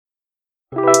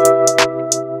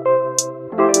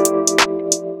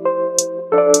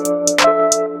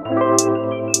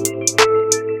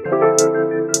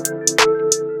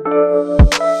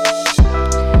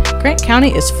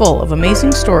county is full of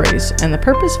amazing stories, and the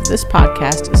purpose of this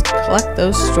podcast is to collect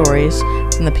those stories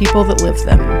from the people that live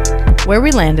them. Where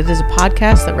We Landed is a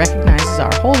podcast that recognizes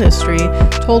our whole history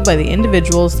told by the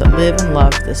individuals that live and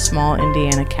love this small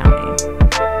Indiana county.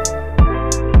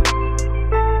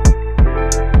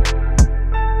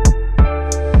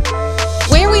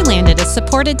 Where We Landed is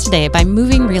supported today by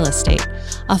Moving Real Estate,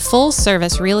 a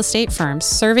full-service real estate firm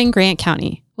serving Grant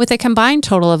County. With a combined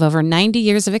total of over 90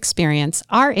 years of experience,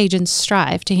 our agents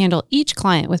strive to handle each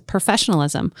client with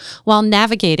professionalism while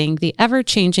navigating the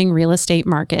ever-changing real estate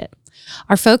market.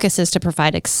 Our focus is to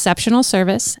provide exceptional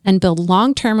service and build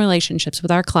long-term relationships with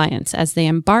our clients as they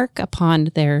embark upon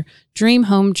their dream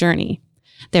home journey.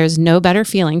 There's no better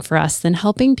feeling for us than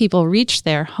helping people reach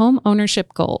their home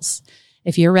ownership goals.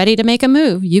 If you're ready to make a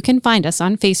move, you can find us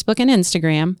on Facebook and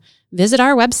Instagram. Visit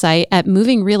our website at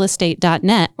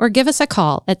movingrealestate.net or give us a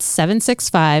call at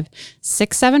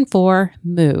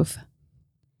 765-674-MOVE.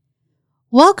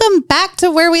 Welcome back to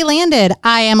Where We Landed.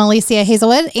 I am Alicia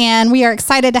Hazelwood, and we are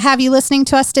excited to have you listening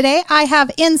to us today. I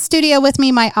have in studio with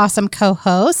me my awesome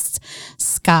co-hosts,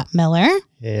 Scott Miller.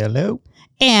 Hello.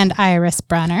 And Iris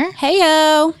Brunner.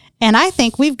 Heyo. And I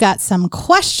think we've got some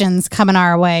questions coming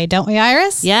our way, don't we,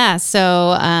 Iris? Yeah,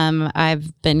 so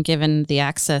I've been given the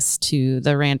access to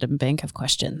the random bank of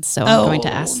questions, so I'm going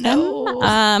to ask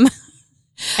them.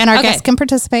 And our guests can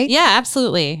participate? Yeah,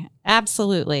 absolutely.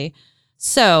 Absolutely.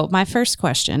 So my first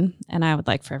question, and I would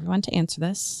like for everyone to answer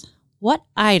this. What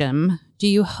item do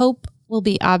you hope will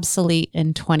be obsolete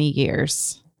in 20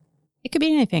 years? It could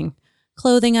be anything.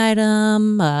 Clothing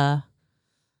item,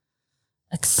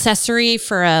 accessory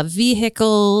for a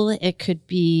vehicle. It could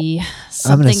be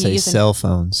something. I'm going to say cell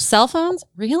phones. Cell phones?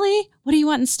 Really? What do you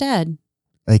want instead?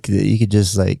 Like you could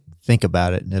just like think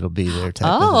about it and it'll be there type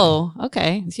of Oh,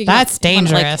 okay. So that's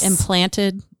dangerous. Like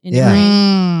implanted in your brain.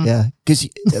 Mm. Yeah. Because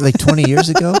like 20 years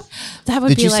ago, That would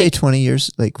did be you like say 20 years?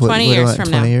 Like what, 20 what years do I- from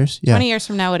 20 now. years? Yeah. 20 years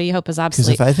from now, what do you hope is Because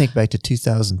obsolete? if I think back to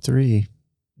 2003,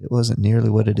 it wasn't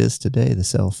nearly what it is today, the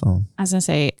cell phone. I was going to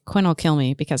say, Quinn will kill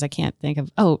me because I can't think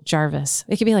of, Jarvis.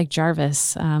 It could be like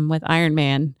Jarvis with Iron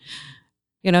Man.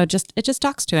 You know, it just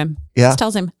talks to him. Yeah. Just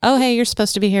tells him, oh, hey, you're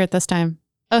supposed to be here at this time.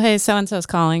 Oh, hey, so-and-so's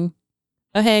calling.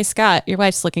 Oh, hey, Scott, your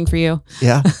wife's looking for you.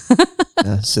 Yeah.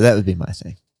 So that would be my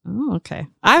thing. Oh, okay.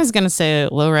 I was going to say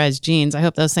low-rise jeans. I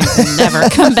hope those things never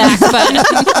come back. But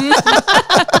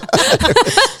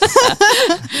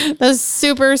those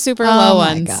super, super low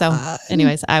ones. God. So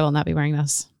anyways, I will not be wearing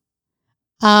those.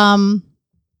 So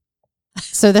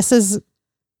this is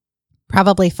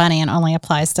probably funny and only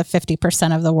applies to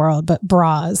 50% of the world, but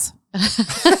bras.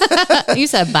 You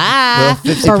said bye.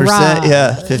 Well, 50%.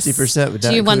 Yeah. 50%. Would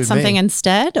Do you want something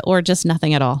instead or just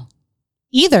nothing at all?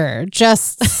 Either,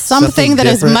 just something that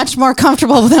different. is much more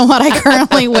comfortable than what I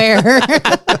currently wear.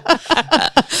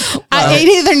 It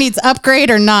either needs upgrade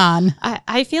or non.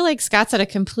 I feel like Scott's at a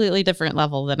completely different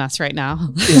level than us right now.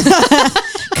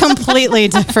 Completely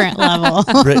different level.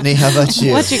 Brittany, how about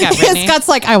you? What you got, Brittany? Scott's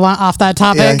like, I want off that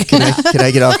Yeah, topic. can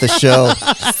I get off the show?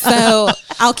 So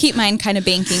I'll keep mine kind of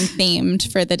banking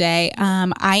themed for the day.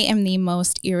 I am the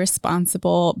most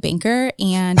irresponsible banker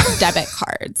and debit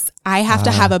cards. I have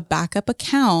to have a backup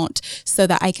account so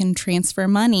that I can transfer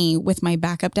money with my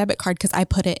backup debit card because I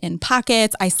put it in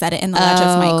pockets. I set it in the ledge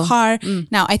of my car.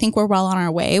 Now, I think we're well on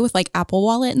our way with like Apple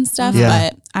Wallet and stuff,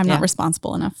 but I'm not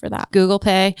responsible enough for that. Google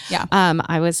Pay. Yeah.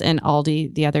 I was in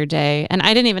Aldi the other day and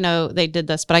I didn't even know they did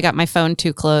this, but I got my phone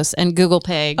too close and Google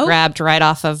Pay grabbed right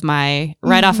off of my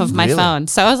Really? phone.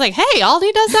 So I was like, hey,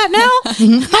 Aldi does that now?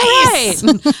 Nice.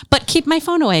 All right. But keep my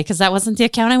phone away because that wasn't the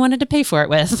account I wanted to pay for it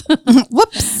with.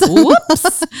 Whoops.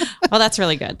 Whoops. Well, that's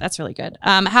really good. That's really good.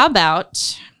 How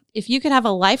about if you could have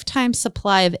a lifetime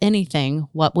supply of anything,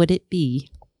 what would it be?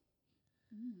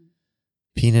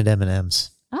 Peanut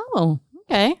M&Ms. Oh,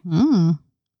 okay.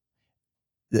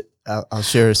 I'll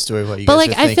share a story while you But guys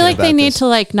like, are I feel like they thinking need about to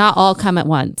like not all come at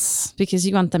once because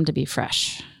you want them to be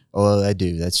fresh. Oh, I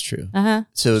do. That's true. Uh-huh.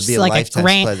 So it'd be Just a like a lifetime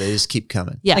grain- supply. They just keep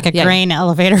coming. Yeah. Like a yeah. grain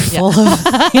elevator full of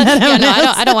Yeah,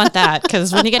 no, I don't want that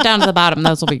because when you get down to the bottom,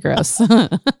 those will be gross.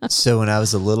 So when I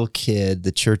was a little kid,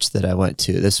 the church that I went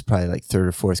to, this was probably like third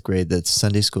or fourth grade, the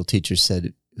Sunday school teacher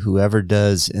said, whoever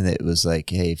does, and it was like,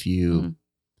 hey, if you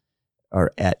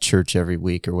are at church every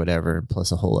week or whatever, and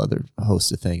plus a whole other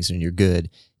host of things, and you're good,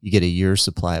 you get a year's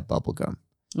supply of bubble gum.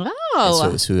 And so Oh,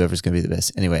 it was whoever's going to be the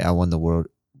best. Anyway, I won the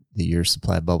year's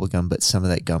supply of bubble gum, but some of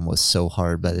that gum was so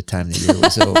hard by the time the year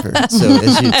was over. So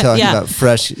as you're talking Yeah. about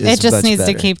fresh, it's it just much needs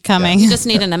better. to keep coming. you just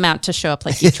need an amount to show up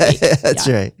like each week. That's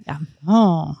right. Yeah.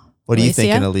 Oh. What are you Alicia?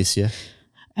 thinking, Alicia?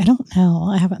 I don't know.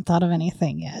 I haven't thought of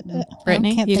anything yet.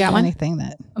 Brittany, I can't you think got of one? anything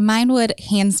that. Mine would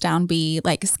hands down be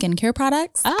like skincare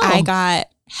products. Oh. I got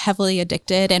heavily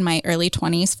addicted in my early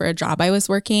 20s for a job I was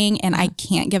working, and I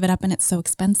can't give it up, and it's so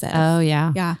expensive. Oh,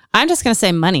 yeah. Yeah. I'm just going to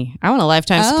say money. I want a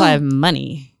lifetime supply of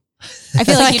money. I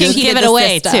feel like you can cheated give it the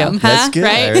away system. too. That's Huh? good,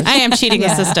 Right? Iris. I am cheating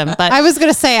the system, but I was going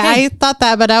to say, I thought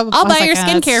that, but I was I'll buy like, your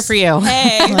skincare for you.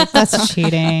 Hey. Like, that's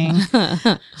cheating.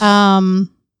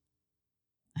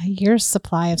 A year's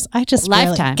supply of,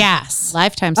 Lifetime. gas.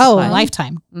 Lifetime Oh, supply.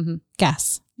 lifetime Mm-hmm.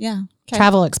 gas. Yeah. Okay.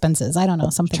 Travel expenses. I don't know,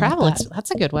 something Travel. like that.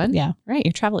 That's a good one. Yeah. Right.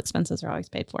 Your travel expenses are always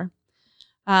paid for.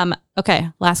 Okay.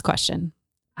 Last question.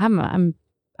 I'm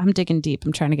digging deep.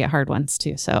 I'm trying to get hard ones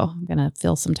too. So I'm going to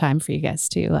fill some time for you guys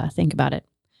to think about it.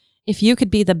 If you could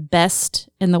be the best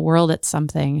in the world at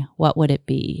something, what would it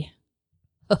be?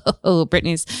 Oh,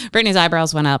 Brittany's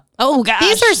eyebrows went up. Oh gosh.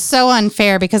 These are so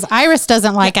unfair because Iris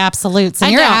doesn't like absolutes, and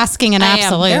I you're don't. asking an I am.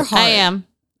 absolute. They're hard. I am.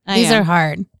 These are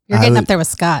hard. You're I getting would- up there with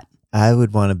Scott. I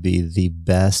would want to be the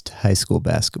best high school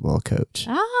basketball coach.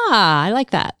 I like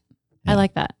that. I Yeah.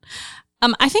 like that.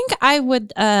 I think I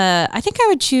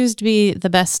would choose to be the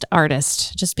best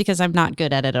artist just because I'm not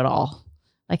good at it at all.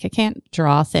 Like I can't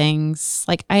draw things.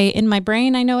 Like in my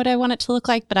brain, I know what I want it to look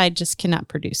like, but I just cannot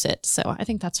produce it. So I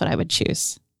think that's what I would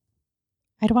choose.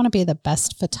 I'd want to be the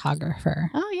best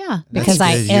photographer. Oh yeah. Because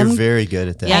That's I good. am- You're very good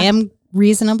at that. I am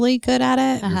reasonably good at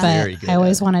it, Uh-huh. but Very good I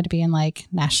always at it. wanted to be in like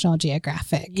National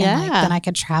Geographic. And, Yeah. like, then I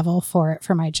could travel for it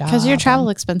for my job. Because your travel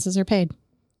and- expenses are paid.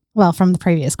 well, from the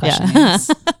previous question. Yeah. Yes.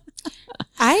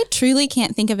 I truly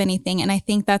can't think of anything. And I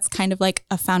think that's kind of like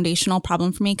a foundational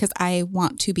problem for me because I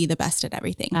want to be the best at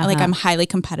everything. Uh-huh. Like I'm highly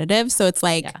competitive. So it's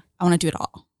like, Yeah. I want to do it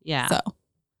all. Yeah. So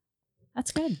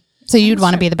That's good. So you'd That's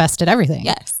want to fair. be the best at everything.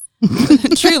 yes,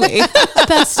 truly.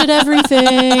 Best at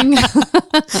everything.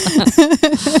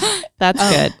 That's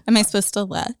good. Am I supposed to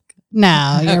look?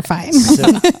 No, you're fine. So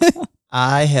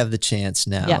I have the chance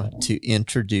now Yeah. to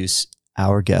introduce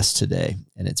our guest today,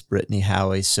 and it's Brittany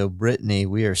Howey. So Brittany,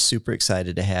 we are super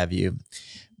excited to have you.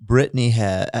 Brittany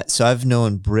so I've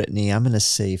known Brittany, I'm going to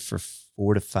say for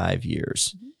 4 to 5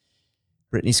 years. Mm-hmm.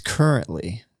 Brittany's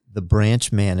currently the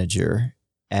branch manager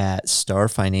at Star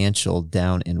Financial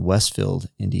down in Westfield,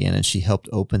 Indiana, and she helped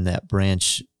open that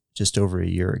branch just over a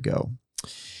year ago.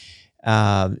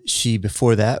 She,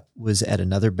 before that, was at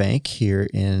another bank here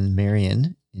in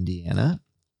Marion, Indiana.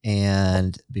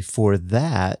 And before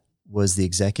that was the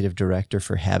executive director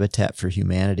for Habitat for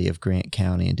Humanity of Grant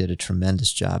County and did a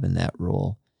tremendous job in that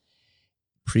role.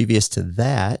 Previous to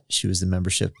that, she was the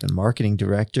membership and marketing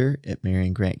director at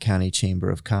Marion Grant County Chamber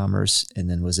of Commerce and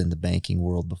then was in the banking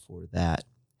world before that.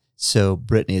 So,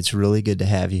 Brittany, it's really good to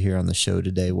have you here on the show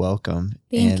today. Welcome.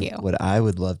 Thank and you. What I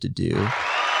would love to do,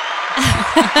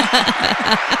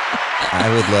 I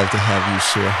would love to have you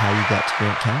share how you got to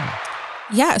Grant County.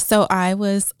 Yeah. So I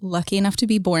was lucky enough to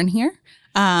be born here.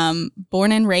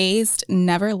 Born and raised,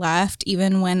 never left.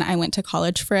 Even when I went to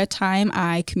college for a time,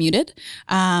 I commuted.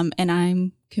 And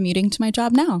I'm commuting to my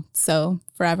job now. So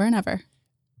forever and ever.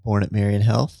 Born at Marion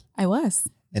Health. I was.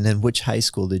 And then which high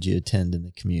school did you attend in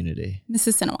the community?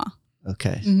 Mrs. Sinawa.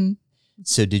 Okay. Mm-hmm.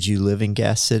 So did you live in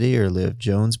Gas City or live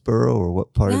Jonesboro, or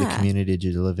what part of the Yeah. community did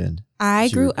you live in? I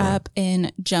as you were grew growing up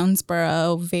in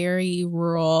Jonesboro, very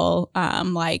rural.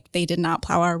 Like they did not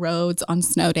plow our roads on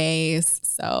snow days.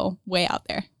 So way out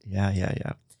there.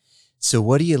 Yeah. So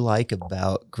what do you like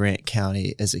about Grant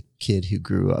County as a kid who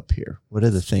grew up here? What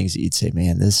are the things that you'd say,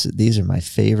 man, these are my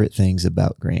favorite things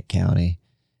about Grant County,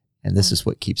 and this is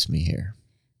what keeps me here?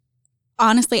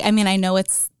 Honestly, I mean, I know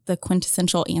it's the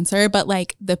quintessential answer, but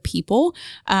like the people,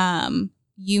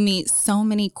 you meet so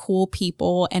many cool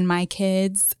people, and my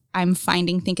kids, I'm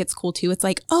finding, think it's cool too. It's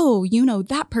like, oh, you know,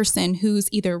 that person who's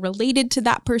either related to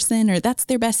that person or that's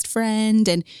their best friend.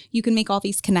 And you can make all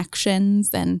these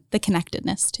connections and the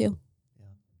connectedness too.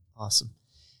 Awesome.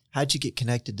 How'd you get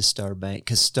connected to Star Bank?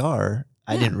 Because Star,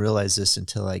 I Yeah. didn't realize this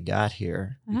until I got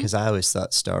here, Uh-huh. because I always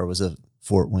thought Star was a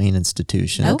Fort Wayne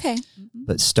institution, Okay.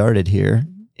 but started here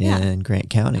Yeah. in Grant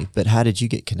County. But how did you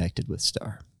get connected with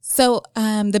Star? So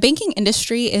the banking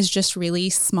industry is just really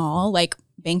small. Like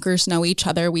bankers know each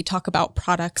other. We talk about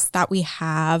products that we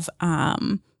have,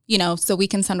 you know, so we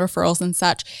can send referrals and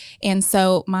such. And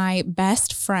so my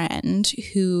best friend,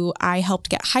 who I helped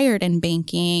get hired in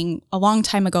banking a long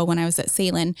time ago when I was at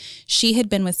Salem, she had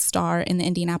been with Star in the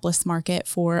Indianapolis market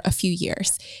for a few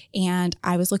years. And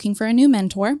I was looking for a new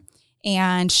mentor.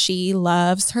 and she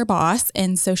loves her boss.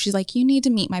 And so she's like, you need to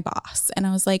meet my boss. And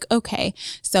I was like, okay.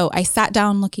 So I sat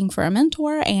down looking for a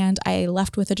mentor and I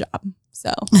left with a job.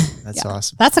 So That's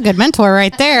awesome. That's a good mentor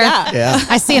right there. Yeah.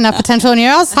 I see enough potential in you.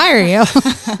 I'll hire you.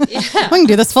 We can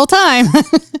do this full time.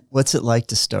 What's it like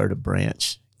to start a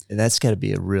branch? And that's got to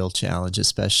be a real challenge,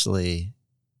 especially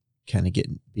kind of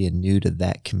being new to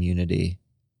that community.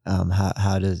 How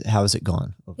has it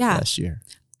gone over the last year?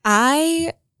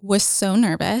 I was so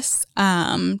nervous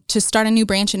to start a new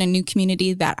branch in a new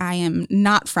community that I am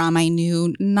not from. I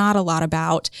knew not a lot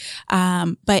about,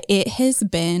 but it has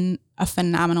been a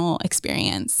phenomenal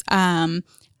experience.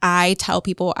 I tell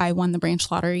people I won the branch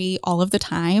lottery all of the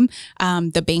time.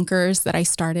 The bankers that I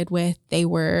started with, they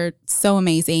were so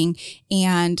amazing.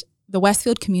 And the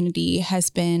Westfield community has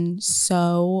been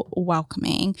so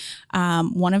welcoming.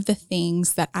 One of the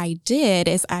things that I did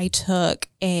is I took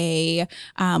a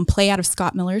play out of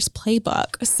Scott Miller's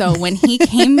playbook. So when he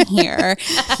came here,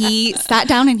 he sat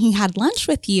down and he had lunch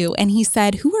with you and he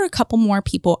said, who are a couple more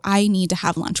people I need to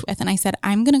have lunch with? And I said,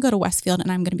 I'm going to go to Westfield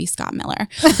and I'm going to be Scott Miller.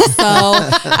 So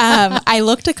I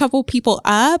looked a couple people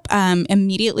up,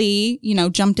 immediately,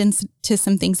 jumped into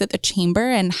some things at the chamber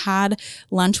and had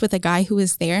lunch with a guy who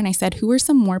was there. And I said, who are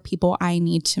some more people I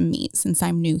need to meet since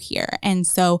I'm new here? And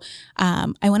so I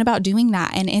went about doing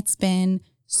that, and it's been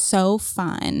so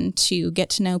fun to get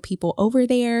to know people over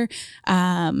there.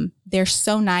 They're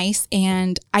so nice.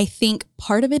 And I think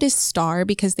part of it is Star,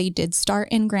 because they did start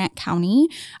in Grant County.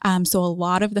 So a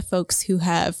lot of the folks who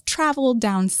have traveled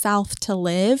down south to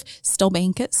live still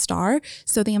bank at Star.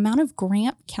 So the amount of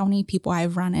Grant County people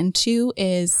I've run into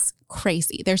is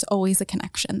crazy. There's always a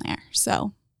connection there.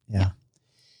 So yeah.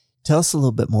 Tell us a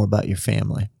little bit more about your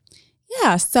family.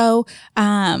 Yeah. So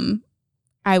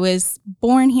I was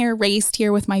born here, raised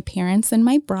here with my parents and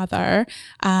my brother.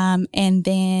 And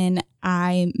then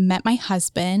I met my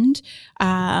husband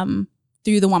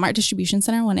through the Walmart Distribution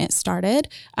Center when it started.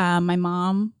 My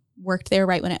mom worked there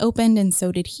right when it opened, and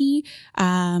so did he.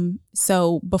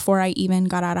 So before I even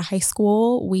got out of high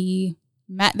school, we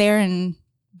met there and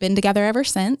been together ever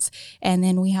since. And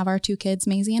then we have our two kids,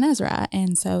 Maisie and Ezra.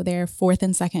 And so they're 4th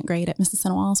and 2nd grade at Mrs.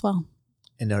 Sinowal as well.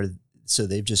 And so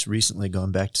they've just recently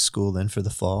gone back to school then for the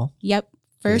fall? Yep.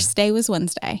 First day was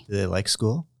Wednesday. Do they like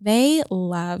school? They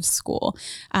love school.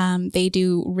 They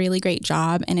do a really great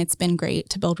job, and it's been great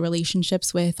to build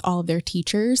relationships with all of their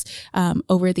teachers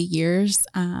over the years,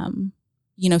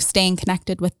 staying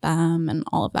connected with them and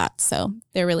all of that. So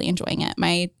they're really enjoying it.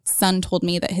 My son told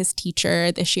me that his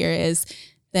teacher this year is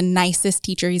the nicest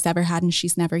teacher he's ever had, and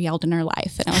she's never yelled in her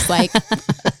life. And I was like,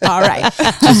 all right.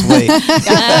 Just wait.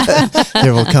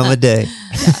 There will come a day.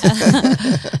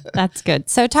 That's good.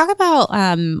 So talk about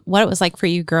what it was like for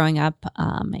you growing up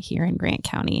here in Grant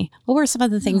County. What were some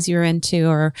of the things you were into,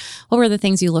 or what were the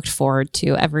things you looked forward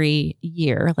to every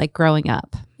year, like growing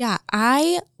up? Yeah,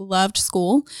 I loved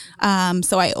school.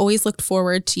 So I always looked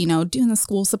forward to, doing the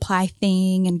school supply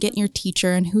thing and getting your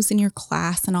teacher and who's in your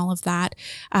class and all of that.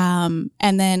 And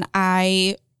then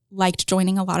I liked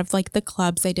joining a lot of like the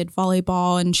clubs. I did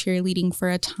volleyball and cheerleading for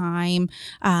a time.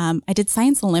 I did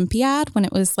Science Olympiad when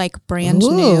it was like brand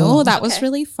new. That was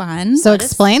really fun. So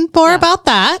explain more about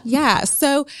that. Yeah.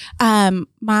 So I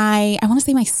want to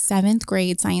say my 7th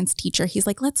grade science teacher, he's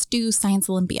like, let's do Science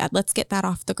Olympiad. Let's get that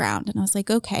off the ground. And I was like,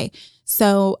 okay.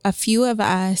 So a few of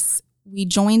us, we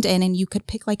joined in, and you could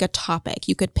pick like a topic.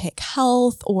 You could pick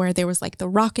health, or there was like the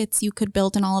rockets you could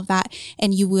build and all of that.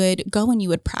 And you would go and you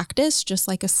would practice just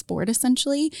like a sport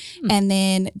essentially. And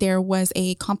then there was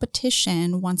a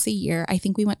competition once a year. I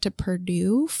think we went to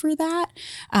Purdue for that.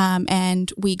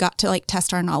 And we got to like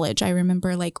test our knowledge. I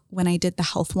remember like when I did the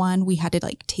health one, we had to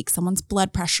like take someone's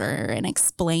blood pressure and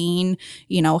explain,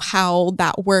 how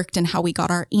that worked and how we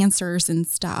got our answers and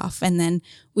stuff. And then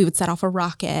we would set off a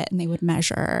rocket and they would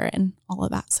measure and all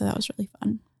of that. So that was really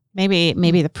fun.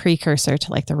 Maybe the precursor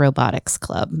to like the robotics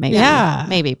club. Maybe. Yeah.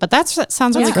 Maybe. But that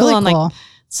sounds really That's cool. really And cool. like,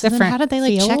 so then how did they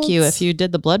like check you fields? if you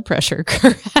did the blood pressure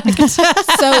correct?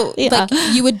 So like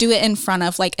you would do it in front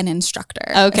of like an instructor,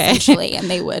 essentially, and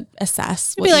they would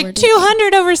assess. It'd be like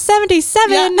 200 over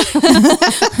 77.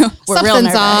 Yeah. We're real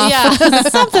Something's nervous. off. Yeah,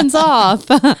 something's off.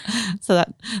 So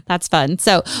that's fun.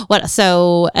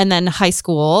 So and then high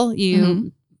school,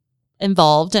 you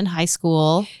involved in high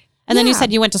school, and then you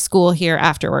said you went to school here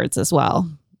afterwards as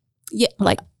well. Yeah,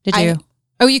 like did you?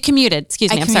 Oh, you commuted.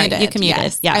 Excuse me. I'm sorry. You commuted.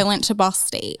 Yes. Yeah. I went to Ball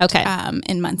State. Okay.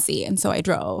 In Muncie, and so I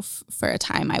drove for a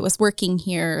time. I was working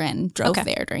here and drove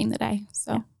there during the day.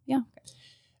 So yeah.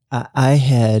 I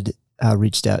had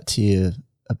reached out to you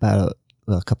about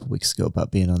a couple of weeks ago about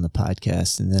being on the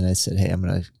podcast, and then I said, "Hey, I'm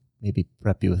going to maybe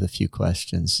prep you with a few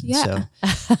questions. Yeah.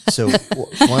 So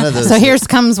one of those. So here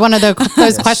comes one of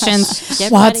those questions.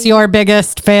 What's your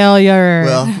biggest failure?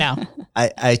 Well, no.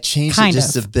 I changed Kind it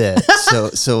just of. a bit.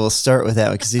 So we'll start with that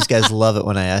one because these guys love it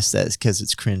when I ask that because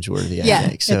it's cringeworthy, I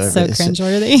think. It's so everybody-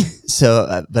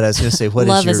 cringeworthy. But I was going to say, what is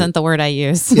Love your... isn't the word I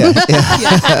use. Yeah.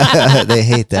 They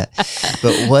hate that.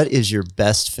 But what is your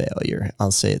best failure?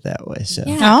 I'll say it that way. So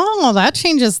Yeah. Oh, that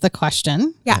changes the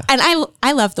question. Yeah. And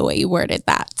I love the way you worded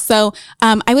that. So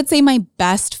I would say my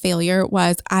best failure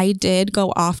was I did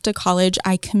go off to college.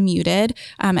 I commuted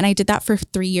and I did that for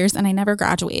 3 years and I never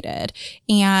graduated.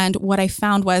 And what I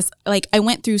found was like I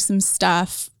went through some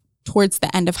stuff towards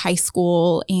the end of high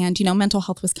school and, mental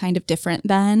health was kind of different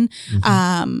then.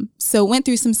 So went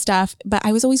through some stuff, but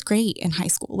I was always great in high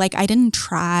school. Like I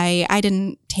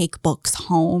didn't take books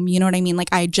home. You know what I mean? Like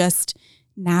I just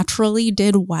naturally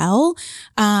did well.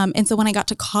 And so when I got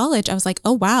to college, I was like,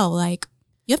 oh, wow, like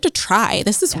you have to try.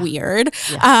 This is weird.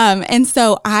 Yeah. And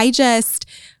so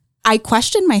I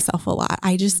questioned myself a lot.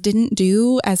 I just didn't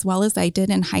do as well as I did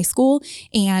in high school.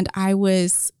 And I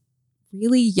was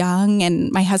really young.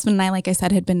 And my husband and I, like I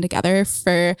said, had been together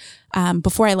for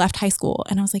before I left high school.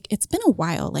 And I was like, it's been a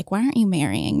while. Like, why aren't you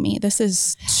marrying me? This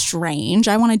is strange.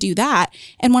 I want to do that.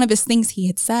 And one of his things he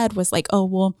had said was like, oh,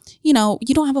 well, you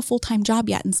don't have a full-time job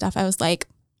yet and stuff. I was like,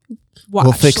 watch.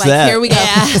 We'll fix like, that. Here we go.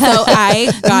 Yeah. So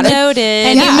I got it. Noted.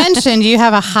 And you mentioned you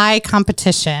have a high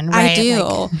competition, right? I do.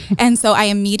 Like, and so I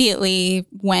immediately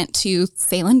went to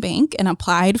Salem Bank and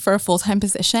applied for a full-time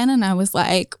position. And I was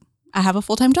like, I have a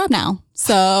full-time job now.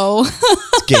 So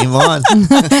game on.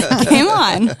 game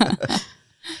on.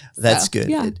 That's So, good.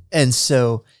 yeah. And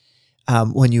so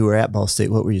when you were at Ball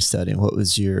State, what were you studying? What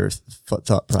was your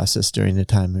thought process during the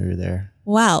time you were there?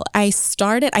 Well, I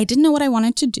didn't know what I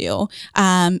wanted to do.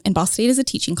 And Ball State is a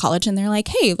teaching college and they're like,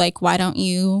 hey, like, why don't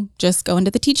you just go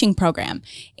into the teaching program?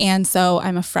 And so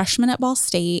I'm a freshman at Ball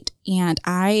State and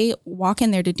I walk in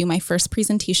there to do my first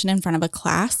presentation in front of a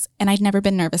class. And I'd never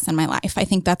been nervous in my life. I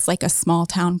think that's like a small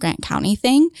town Grant County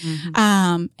thing.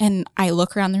 And I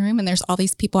look around the room and there's all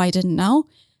these people I didn't know.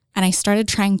 And I started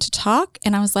trying to talk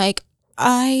and I was like,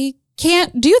 I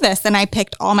can't do this. And I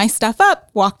picked all my stuff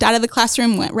up, walked out of the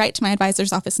classroom, went right to my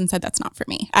advisor's office and said, that's not for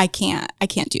me. I can't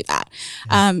do that.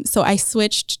 So I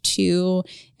switched to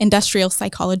industrial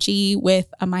psychology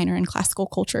with a minor in classical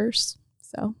cultures.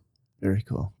 So Very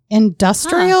cool.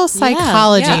 industrial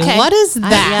psychology. Yeah. Okay. What is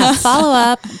that? Follow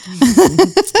up.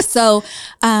 So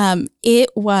I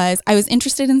was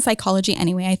interested in psychology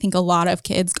anyway. I think a lot of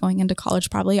kids going into college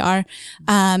probably are.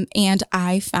 And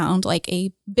I found like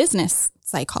a business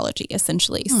psychology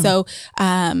essentially. So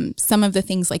some of the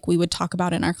things like we would talk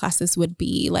about in our classes would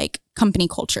be like company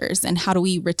cultures and how do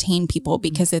we retain people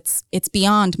because it's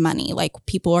beyond money. Like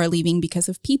people are leaving because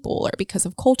of people or because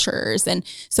of cultures. And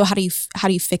so how do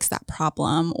you fix that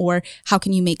problem or how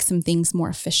can you make some things more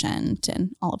efficient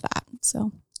and all of that.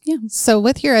 So yeah. So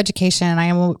with your education, I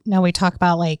know we talk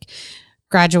about like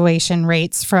graduation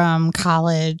rates from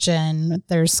college and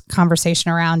there's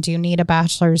conversation around, do you need a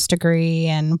bachelor's degree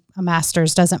and a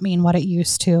master's doesn't mean what it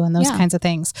used to and those kinds of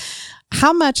things.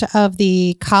 How much of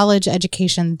the college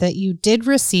education that you did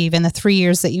receive in the 3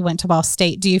 years that you went to Ball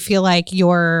State, do you feel like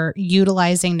you're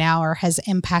utilizing now or has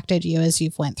impacted you as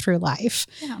you've went through life?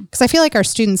 Because I feel like our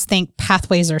students think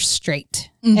pathways are straight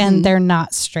and they're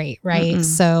not straight, right?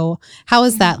 So how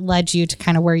has that led you to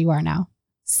kind of where you are now?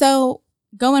 So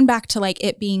going back to like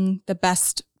it being the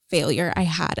best failure I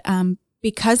had,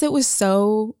 because it was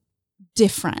so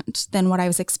different than what I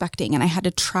was expecting and I had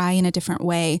to try in a different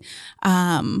way.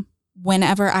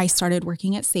 Whenever I started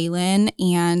working at Salem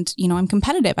and, I'm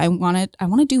competitive, I want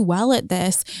to do well at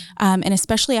this. And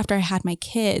especially after I had my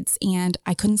kids and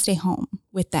I couldn't stay home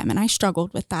with them. And I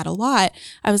struggled with that a lot.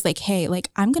 I was like, hey,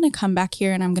 like I'm going to come back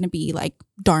here and I'm going to be like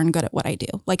darn good at what I do.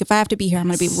 Like if I have to be here, I'm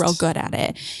going to be real good at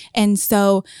it. And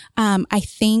so I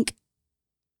think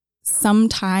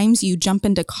sometimes you jump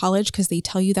into college because they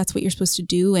tell you that's what you're supposed to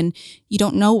do and you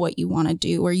don't know what you want to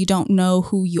do or you don't know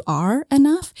who you are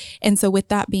enough. And so with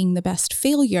that being the best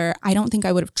failure, I don't think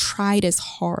I would have tried as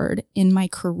hard in my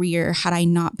career had I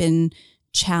not been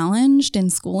challenged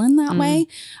in school in that way.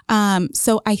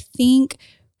 So I think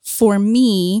for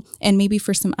me and maybe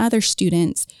for some other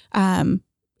students,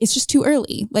 it's just too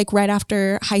early. Like right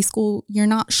after high school, you're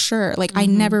not sure. Like I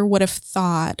never would have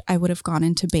thought I would have gone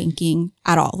into banking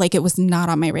at all. Like it was not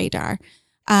on my radar.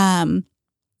 And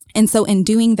so in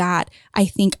doing that, I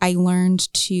think I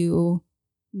learned to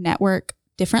network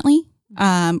differently.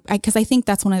 Because I think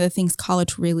that's one of the things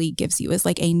college really gives you is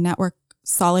like a network,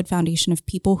 solid foundation of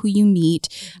people who you meet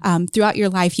throughout your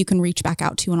life, you can reach back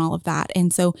out to and all of that.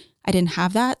 And so I didn't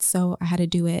have that. So I had to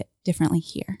do it differently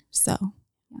here. So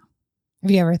Have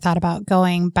you ever thought about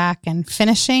going back and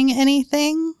finishing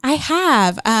anything? I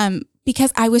have,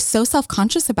 because I was so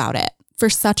self-conscious about it for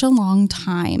such a long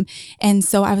time. And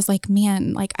so I was like,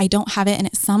 man, like I don't have it. And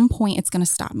at some point it's going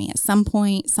to stop me. At some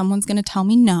point, someone's going to tell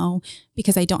me no,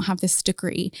 because I don't have this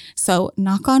degree. So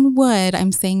knock on wood,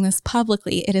 I'm saying this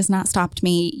publicly. It has not stopped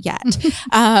me yet.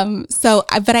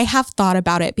 But I have thought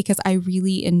about it because I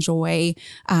really enjoy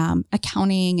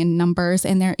accounting and numbers.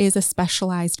 And there is a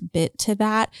specialized bit to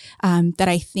that, that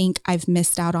I think I've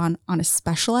missed out on a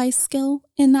specialized skill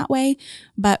in that way.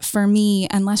 But for me,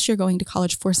 unless you're going to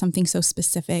college for something so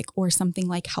specific or something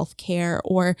like healthcare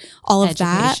or all of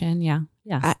Education, that.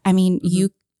 Yeah. I mean,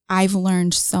 I've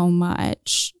learned so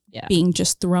much being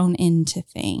just thrown into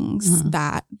things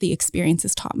that the experience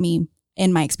has taught me,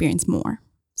 in my experience, more.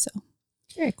 So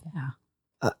very cool. Yeah.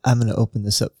 I'm going to open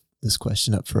this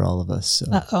question up for all of us, so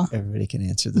everybody can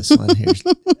answer this one here.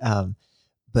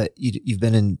 But you've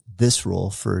been in this role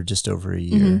for just over a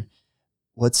year. Mm-hmm.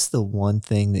 What's the one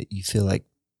thing that you feel like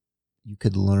you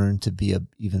could learn to be a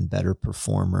even better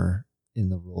performer in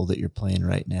the role that you're playing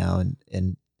right now? And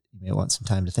you may want some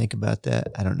time to think about that.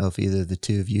 I don't know if either of the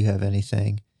two of you have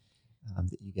anything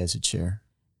that you guys would share.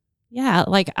 Yeah,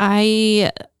 like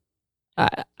I've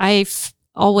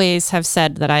always have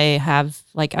said that I have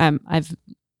like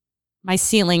my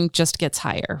ceiling just gets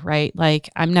higher, right? Like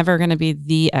I'm never going to be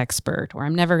the expert, or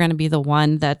I'm never going to be the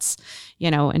one that's,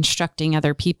 instructing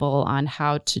other people on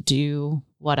how to do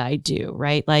what I do,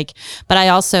 right? Like, but I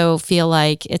also feel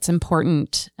like it's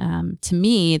important to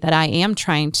me that I am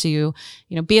trying to,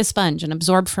 be a sponge and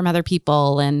absorb from other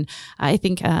people. And I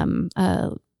think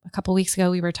a couple of weeks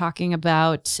ago, we were talking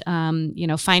about,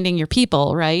 finding your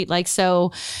people, right? Like,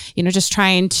 so, just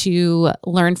trying to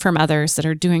learn from others that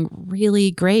are doing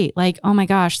really great. Like, oh my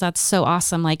gosh, that's so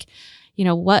awesome. Like,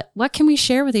 what can we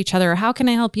share with each other? Or how can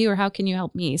I help you? Or how can you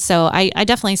help me? So I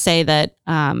definitely say that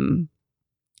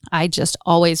I just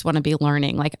always want to be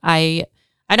learning. Like, I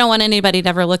don't want anybody to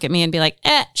ever look at me and be like,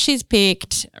 she's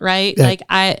peaked, right? Yeah. Like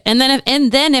and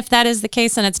then if that is the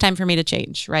case, then it's time for me to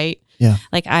change, right? Yeah.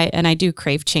 Like I do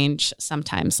crave change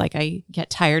sometimes. Like I get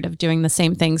tired of doing the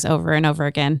same things over and over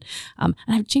again. And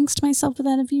I've jinxed myself with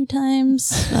that a few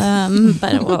times.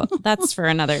 But that's for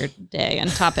another day and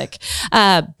topic.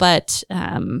 Yeah,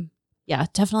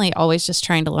 definitely always just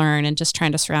trying to learn and just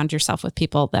trying to surround yourself with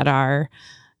people that are,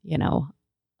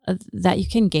 that you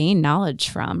can gain knowledge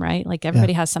from, right? Like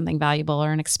everybody has something valuable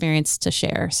or an experience to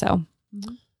share. So.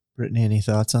 Brittany, any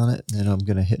thoughts on it? And then I'm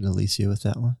going to hit Alicia with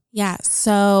that one. Yeah.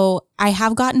 So I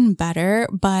have gotten better,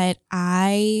 but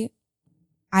I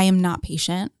am not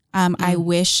patient. I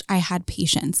wish I had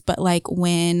patience, but like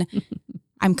when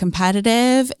I'm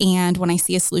competitive and when I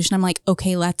see a solution, I'm like,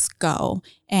 okay, let's go.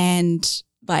 And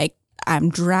like, I'm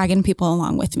dragging people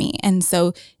along with me. And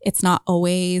so it's not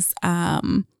always,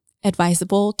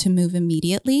 advisable to move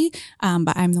immediately.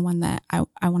 But I'm the one that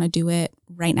I want to do it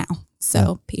right now.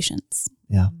 So patience.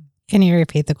 Yeah. Can you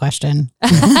repeat the question?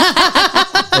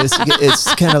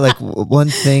 It's kind of like one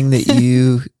thing that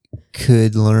you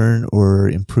could learn or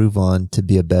improve on to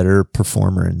be a better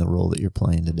performer in the role that you're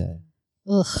playing today.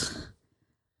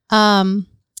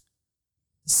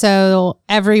 So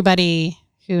everybody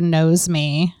who knows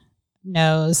me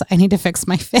knows I need to fix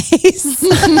my face.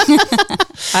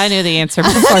 I knew the answer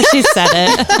before she said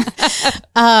it.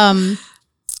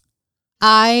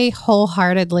 I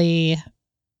wholeheartedly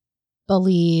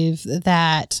believe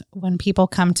that when people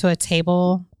come to a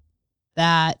table,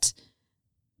 that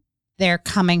they're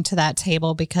coming to that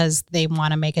table because they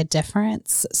want to make a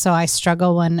difference. So I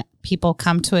struggle when people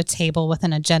come to a table with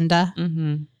an agenda.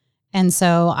 Mm-hmm. And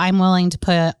so I'm willing to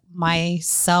put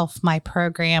myself, my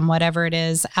program, whatever it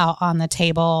is, out on the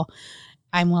table.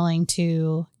 I'm willing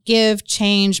to give,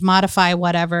 change, modify,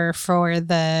 whatever for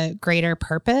the greater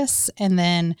purpose. And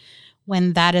then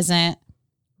when that isn't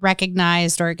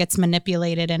recognized or it gets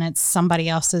manipulated and it's somebody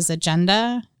else's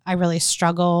agenda, I really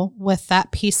struggle with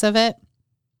that piece of it.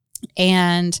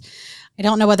 And I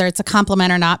don't know whether it's a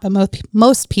compliment or not, but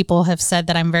most people have said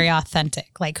that I'm very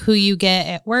authentic. Like who you get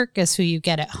at work is who you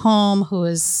get at home, who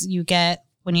is you get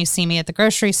when you see me at the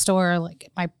grocery store.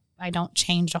 Like I don't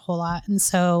change a whole lot. And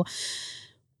so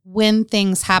when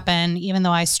things happen, even though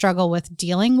I struggle with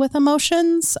dealing with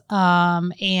emotions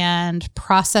and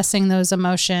processing those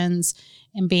emotions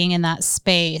and being in that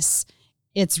space,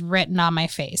 it's written on my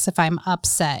face. If I'm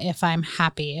upset, if I'm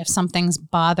happy, if something's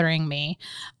bothering me,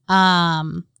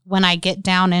 when I get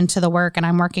down into the work and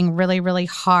I'm working really, really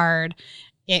hard,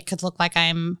 it could look like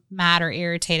I'm mad or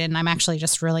irritated and I'm actually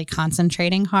just really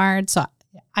concentrating hard. So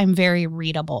I'm very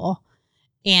readable.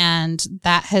 And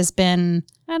that has been,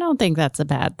 I don't think that's a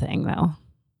bad thing, though.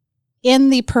 in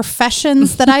the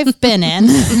professions that I've been in,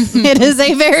 it is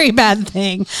a very bad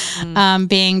thing.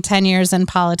 Being 10 years in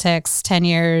politics, 10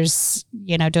 years,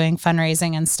 doing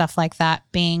fundraising and stuff like that,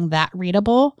 being that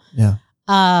readable. Yeah.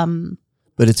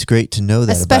 But it's great to know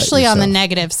that, especially about on the yourself.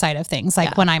 negative side of things,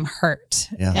 like when I'm hurt.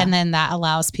 Yeah. And then that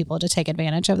allows people to take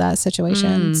advantage of that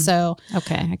situation. So,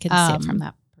 Okay, I can see it from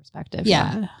that perspective.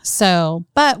 yeah. So,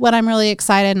 but when I'm really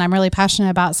excited and I'm really passionate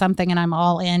about something and I'm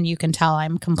all in, you can tell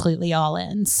I'm completely all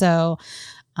in. So,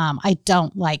 I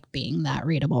don't like being that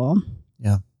readable.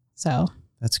 Yeah. So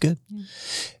That's good.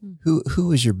 Who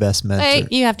was your best mentor?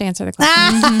 Wait, you have to answer the question.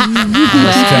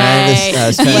 I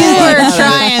was trying to you slide were out of it.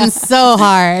 trying so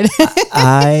hard.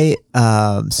 I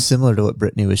similar to what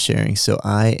Brittany was sharing. So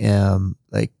I am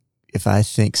like, if I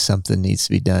think something needs to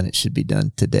be done, it should be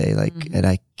done today. And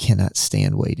I cannot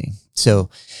stand waiting. So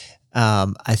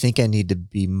I think I need to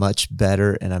be much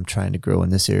better, and I'm trying to grow in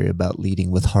this area about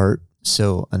leading with heart.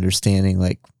 So understanding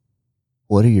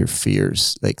what are your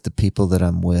fears? Like the people that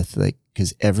I'm with,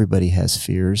 because everybody has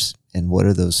fears, and what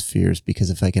are those fears? Because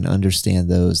if I can understand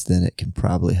those, then it can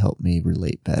probably help me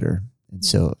relate better. And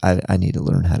so I need to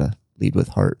learn how to lead with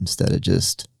heart instead of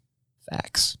just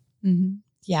facts. Mm-hmm.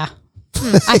 Yeah.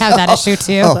 I have that issue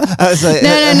too. I was like,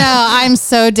 No. I'm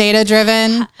so data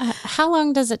driven. How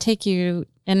long does it take you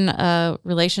in a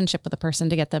relationship with a person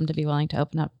to get them to be willing to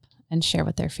open up and share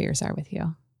what their fears are with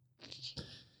you?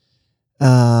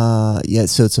 Yeah,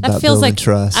 so it's about building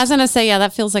trust. I was going to say,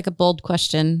 that feels like a bold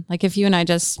question. Like if you and I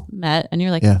just met and you're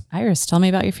like, Iris, tell me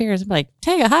about your fears. I'm like,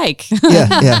 take a hike.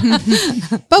 Yeah.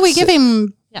 But we give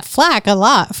him flack a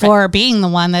lot for being the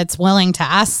one that's willing to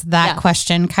ask that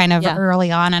question kind of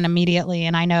early on and immediately.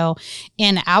 And I know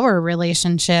in our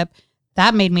relationship,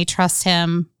 that made me trust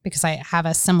him because I have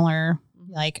a similar,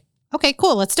 okay,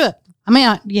 cool, let's do it. I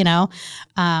mean,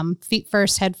 feet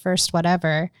first, head first,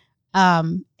 whatever.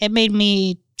 It made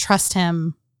me trust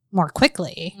him more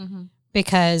quickly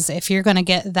because if you're going to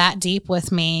get that deep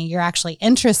with me, you're actually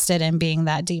interested in being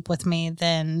that deep with me,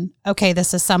 then, okay,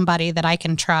 this is somebody that I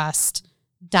can trust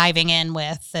diving in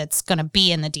with that's going to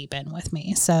be in the deep end with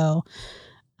me. So,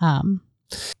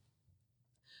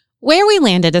 Where We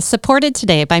Landed is supported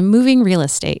today by Moving Real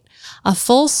Estate, a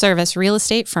full-service real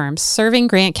estate firm serving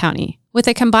Grant County. With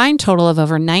a combined total of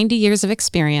over 90 years of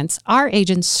experience, our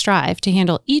agents strive to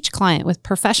handle each client with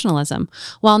professionalism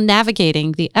while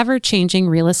navigating the ever-changing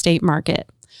real estate market.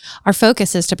 Our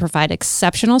focus is to provide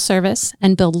exceptional service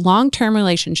and build long-term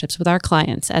relationships with our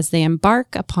clients as they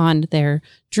embark upon their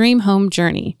dream home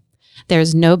journey.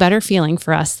 There's no better feeling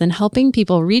for us than helping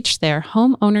people reach their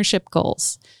home ownership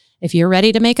goals. If you're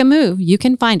ready to make a move, you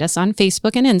can find us on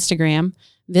Facebook and Instagram,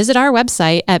 visit our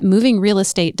website at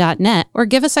movingrealestate.net, or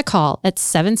give us a call at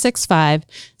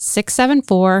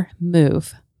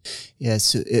 765-674-MOVE. Yeah,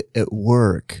 so at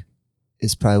work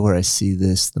is probably where I see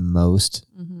this the most.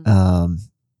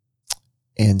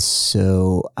 And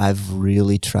so I've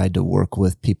really tried to work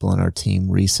with people on our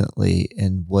team recently,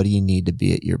 and what do you need to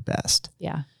be at your best?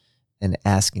 Yeah. And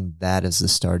asking that as the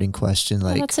starting question.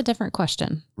 That's a different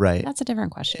question. Right. That's a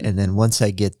different question. And then once I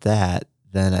get that,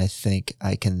 then I think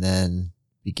I can then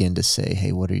begin to say,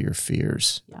 hey, what are your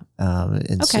fears? Yeah.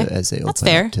 And so as they open That's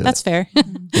fair. up to That's it. fair.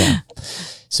 Yeah.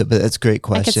 So, but that's a great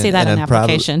question. I could see that and in I'm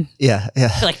probably- application. Yeah.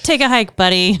 Like, take a hike,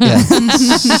 buddy. Yeah.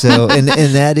 So, and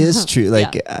that is true.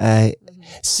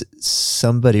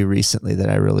 Somebody recently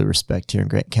that I really respect here in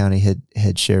Grant County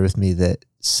had shared with me that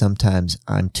sometimes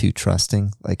I'm too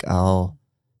trusting. Like I'll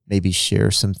maybe share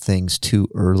some things too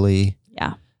early.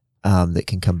 Yeah. That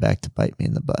can come back to bite me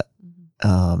in the butt.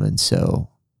 And so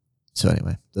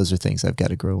anyway, those are things I've got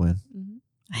to grow in.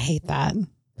 I hate that.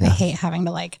 Yeah. I hate having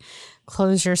to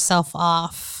close yourself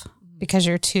off because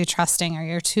you're too trusting or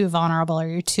you're too vulnerable or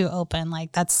you're too open.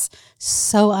 that's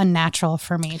so unnatural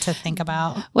for me to think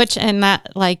about.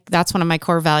 That's one of my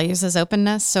core values is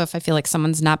openness. So if I feel like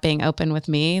someone's not being open with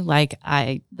me,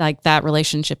 that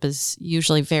relationship is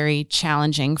usually very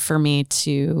challenging for me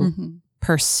to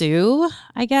pursue,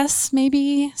 I guess,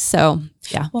 maybe. So,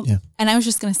 yeah. Well, and I was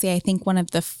just going to say, I think one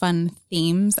of the fun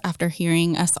themes after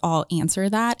hearing us all answer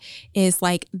that is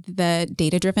the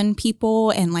data-driven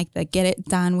people and the get it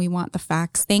done, we want the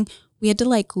facts thing. We had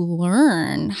to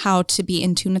learn how to be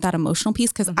in tune with that emotional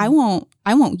piece because I won't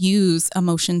use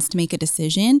emotions to make a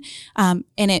decision, and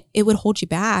it would hold you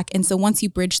back. And so once you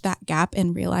bridge that gap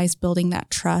and realize building that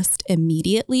trust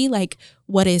immediately,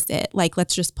 what is it?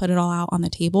 Let's just put it all out on the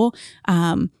table.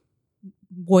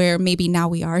 Where maybe now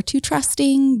we are too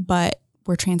trusting, but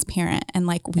we're transparent and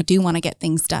we do want to get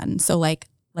things done. So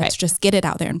let's just get it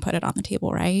out there and put it on the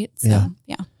table, right? So,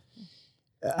 yeah.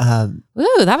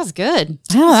 Ooh, that was good.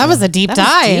 Oh, that was a deep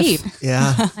dive. Deep.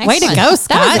 Yeah. Nice Way to one. go, Scott.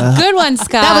 That was a good one,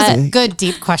 Scott. That was a good,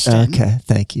 deep question. Okay,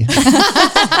 thank you.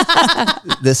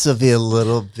 This will be a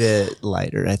little bit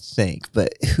lighter, I think.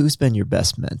 But who's been your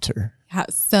best mentor? Yeah,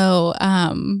 so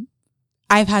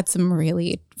I've had some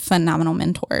really phenomenal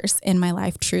mentors in my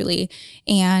life, truly.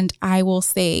 And I will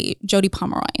say Jody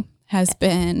Pomeroy has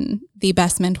been the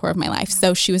best mentor of my life.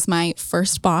 So she was my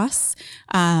first boss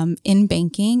in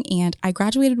banking, and I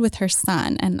graduated with her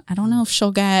son. And I don't know if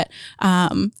she'll get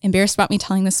embarrassed about me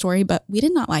telling the story, but we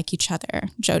did not like each other,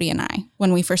 Jody and I,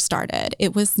 when we first started.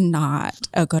 It was not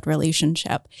a good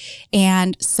relationship.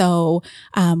 And so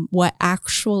what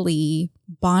actually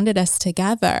bonded us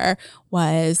together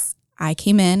was I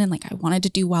came in and like I wanted to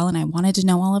do well and I wanted to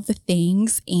know all of the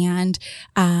things. And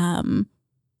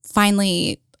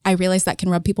finally, I realized that can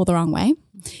rub people the wrong way.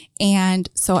 And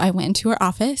so I went into her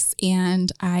office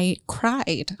and I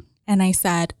cried and I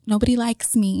said, nobody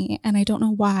likes me and I don't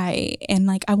know why. And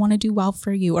like, I want to do well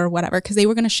for you or whatever, because they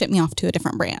were going to ship me off to a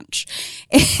different branch.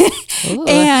 Ooh,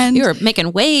 and you were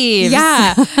making waves.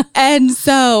 Yeah. And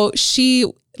so she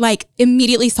like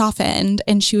immediately softened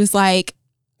and she was like,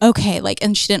 okay, like,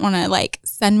 and she didn't want to like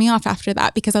send me off after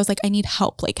that because I was like, I need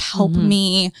help, like help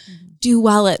me do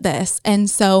well at this. And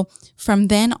so from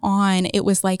then on, it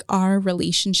was like our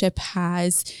relationship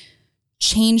has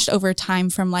changed over time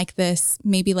from like this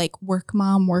maybe like work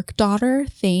mom, work daughter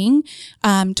thing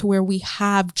to where we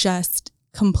have just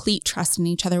complete trust in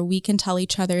each other. We can tell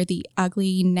each other the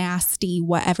ugly, nasty,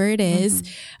 whatever it is.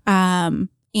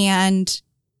 And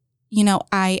you know,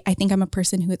 I think I'm a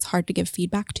person who it's hard to give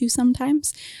feedback to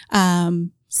sometimes.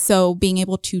 So being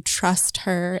able to trust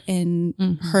her in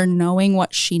her knowing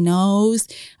what she knows,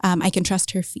 I can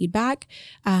trust her feedback.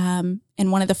 And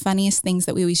one of the funniest things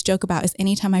that we always joke about is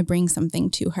anytime I bring something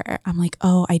to her, I'm like,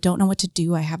 oh, I don't know what to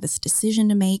do. I have this decision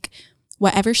to make.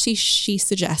 Whatever she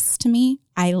suggests to me,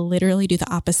 I literally do the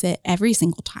opposite every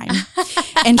single time.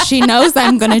 And she knows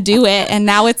I'm going to do it. And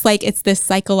now it's like, it's this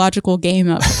psychological game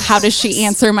of how does she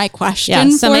answer my question?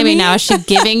 Yeah. So for maybe me? now is she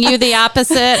giving you the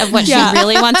opposite of what she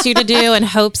really wants you to do and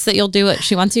hopes that you'll do what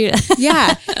she wants you to?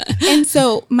 Yeah. And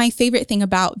so my favorite thing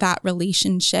about that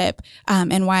relationship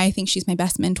and why I think she's my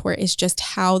best mentor is just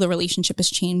how the relationship has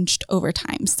changed over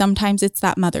time. Sometimes it's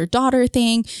that mother-daughter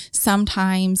thing.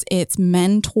 Sometimes it's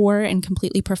mentor and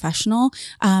completely professional.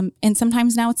 And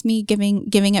sometimes now it's me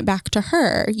giving it back to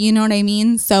her. You know what I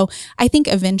mean? So I think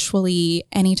eventually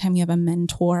anytime you have a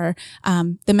mentor,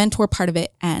 the mentor part of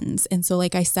it ends. And so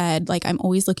like I said, like I'm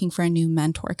always looking for a new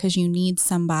mentor because you need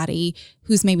somebody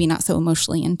who's maybe not so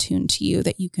emotionally in tune to you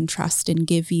that you can trust and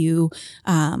give you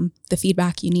the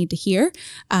feedback you need to hear.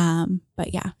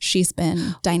 But yeah, she's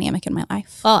been dynamic in my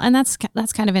life. Well, and that's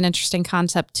kind of an interesting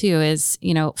concept too, is,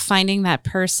 you know, finding that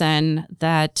person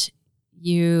that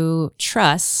you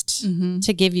trust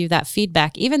to give you that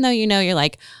feedback, even though, you know, you're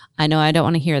like, I know I don't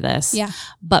want to hear this. Yeah.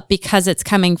 But because it's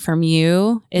coming from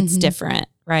you, it's different,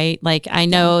 right? Like I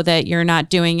know that you're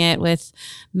not doing it with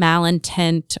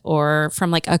malintent or from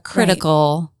like a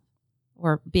critical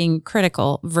or being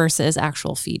critical versus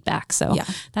actual feedback. So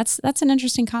that's an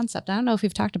interesting concept. I don't know if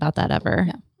we've talked about that ever,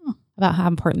 about how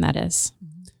important that is.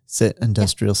 It's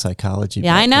industrial psychology.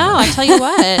 Yeah, I know. I tell you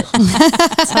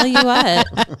what.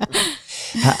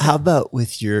 How about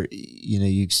with your, you know,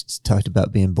 you talked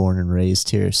about being born and raised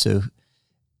here. So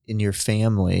in your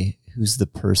family, who's the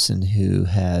person who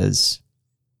has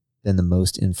been the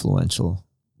most influential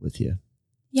with you?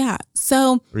 Yeah.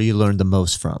 So or you learned the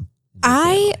most from?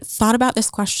 I thought about this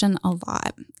question a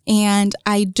lot, and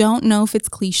I don't know if it's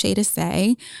cliche to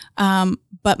say,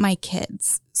 but my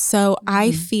kids. So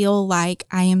I feel like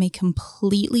I am a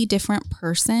completely different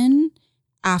person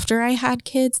after I had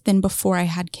kids than before I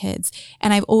had kids.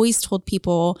 And I've always told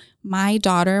people, my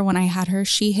daughter, when I had her,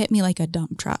 she hit me like a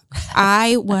dump truck.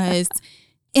 I was,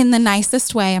 in the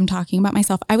nicest way, I'm talking about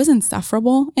myself, I was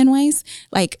insufferable in ways.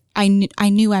 Like I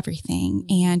knew everything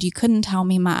and you couldn't tell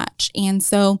me much. And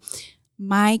so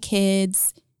my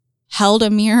kids held a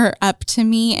mirror up to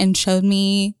me and showed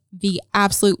me the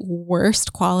absolute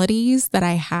worst qualities that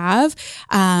I have.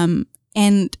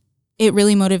 And it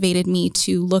really motivated me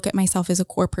to look at myself as a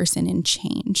core person and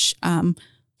change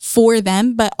for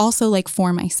them, but also like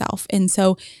for myself. And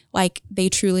so like they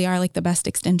truly are like the best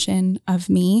extension of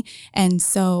me. And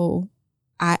so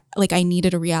I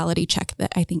needed a reality check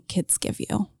that I think kids give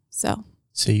you. So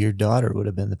So your daughter would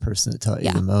have been the person that taught you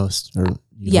Yeah. the most, or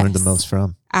you Yes. learned the most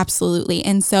from. Absolutely.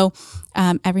 And so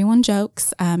everyone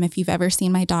jokes, if you've ever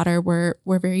seen my daughter, we're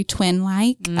very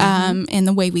twin-like in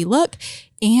the way we look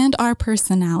and our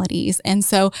personalities. And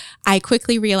so I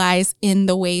quickly realized in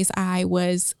the ways I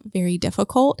was very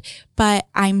difficult, but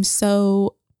I'm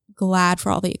so glad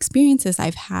for all the experiences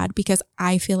I've had because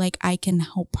I feel like I can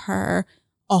help her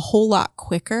a whole lot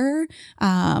quicker,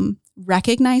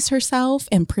 recognize herself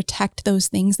and protect those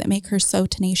things that make her so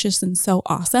tenacious and so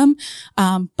awesome.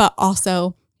 But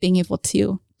also being able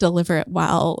to deliver it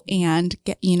well and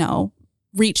get,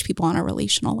 reach people on a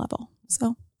relational level.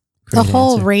 So The Great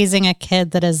whole answer. raising a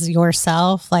kid that is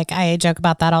yourself, like I joke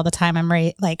about that all the time.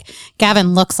 Like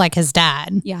Gavin looks like his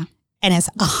dad. yeah. And is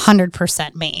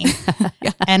 100% me.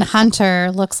 And Hunter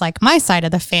looks like my side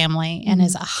of the family and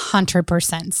is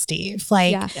 100% Steve.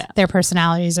 Like their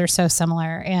personalities are so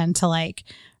similar. And to like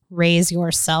raise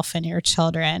yourself and your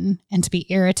children and to be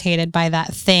irritated by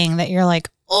that thing that you're like,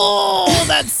 oh,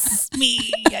 that's me.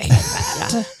 I hate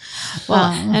that. Well,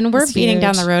 and we're it's beating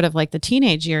down huge. the road of like the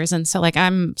teenage years. And so like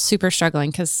I'm super struggling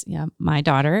because my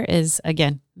daughter is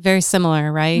again very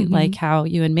similar, right? Like how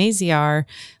you and Maisie are.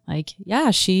 Like,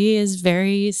 she is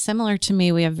very similar to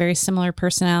me. We have very similar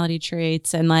personality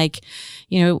traits. And like,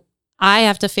 I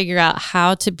have to figure out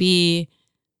how to be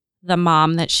the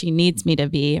mom that she needs me to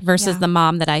be versus the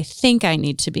mom that I think I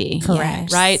need to be.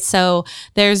 Correct. Right. So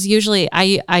there's usually,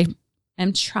 I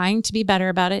am trying to be better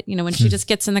about it. When she just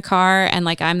gets in the car and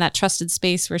like I'm that trusted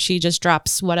space where she just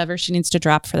drops whatever she needs to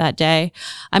drop for that day.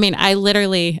 I mean, I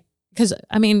literally, because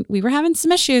we were having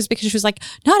some issues because she was like,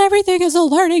 not everything is a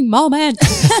learning moment.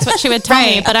 That's what she would tell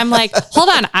me. But I'm like, hold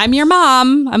on, I'm your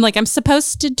mom. I'm like, I'm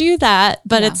supposed to do that.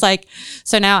 But it's like,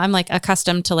 so now I'm like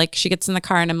accustomed to like, she gets in the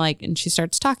car and I'm like, and she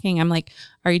starts talking. I'm like,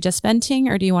 are you just venting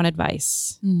or do you want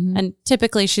advice? And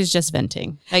typically she's just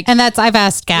venting. Like, And I've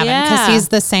asked Gavin because he's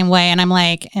the same way. And I'm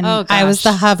like, I was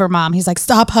the hover mom. He's like,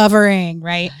 stop hovering.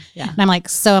 Right. Yeah. And I'm like,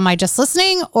 so am I just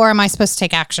listening or am I supposed to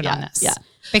take action on this? Yeah.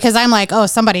 Because I'm like, oh,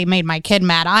 somebody made my kid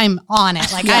mad. I'm on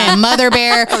it. Like I am Mother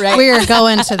Bear. We're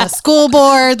going to the school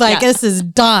board. Like this is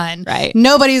done. Right.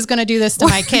 Nobody's going to do this to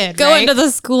my kid. going to the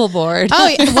school board. Oh,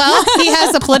 yeah. Well, he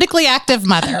has a politically active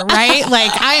mother, right?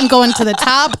 Like I am going to the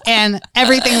top and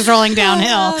everything's rolling downhill.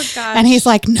 Oh, gosh. And he's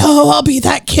like, no, I'll be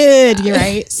that kid. You're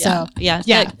right. So yeah.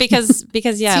 yeah. Because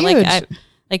huge.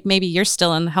 like maybe you're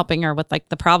still in helping her with like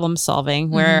the problem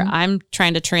solving where I'm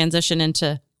trying to transition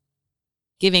into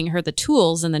giving her the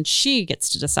tools and then she gets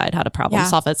to decide how to problem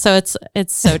solve it. So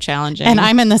it's so challenging. And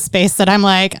I'm in the space that I'm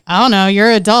like, I don't know, you're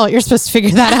an adult. You're supposed to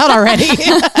figure that out already.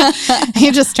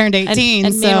 He just turned 18.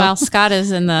 And meanwhile, Scott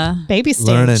is in the baby stage.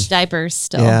 Learning. diapers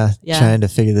still. Yeah, trying to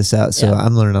figure this out. So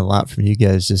I'm learning a lot from you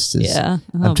guys. Just as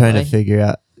I'm trying to figure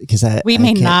out because we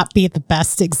may not be the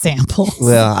best examples.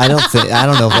 Well, I don't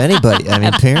know if anybody. I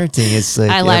mean, parenting is like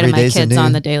I lie to every my day's kids a new.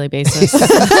 on the daily basis.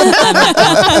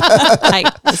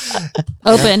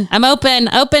 I'm open.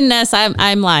 Openness.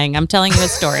 I'm lying. I'm telling you a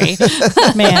story.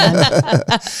 Man.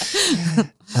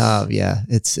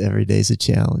 It's every day's a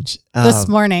challenge. This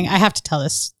morning, I have to tell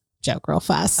this joke real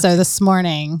fast. So this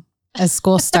morning, as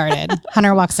school started,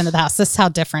 Hunter walks into the house. This is how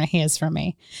different he is from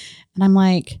me. And I'm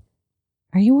like,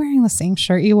 are you wearing the same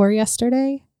shirt you wore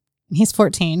yesterday? And he's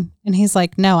 14. And he's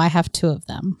like, no, I have 2 of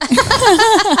them.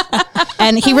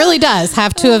 And he really does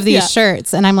have 2 of these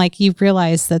shirts. And I'm like, you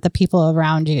realize that the people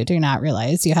around you do not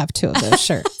realize you have 2 of those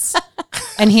shirts.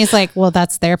 And he's like, well,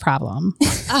 that's their problem.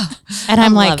 And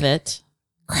I'm like, love it.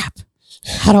 Crap.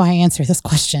 How do I answer this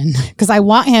question? Because I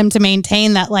want him to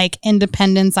maintain that like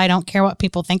independence. I don't care what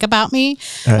people think about me.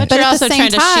 Right. But you're at the also same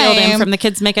trying to shield him time- from the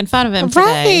kids making fun of him Right.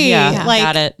 today. Yeah, Like-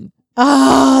 got it.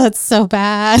 Oh, it's so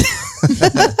bad.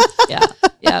 Yeah.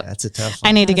 That's a tough one.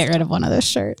 I need to get rid of one of those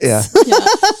shirts. Yeah.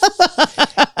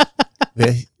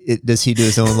 Does he do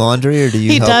his own laundry or do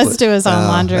you He help does with- do his own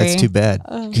laundry. That's too bad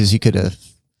because you could have.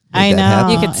 I know.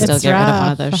 You could still It's get rid of one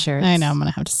rough. of those shirts. I know. I'm going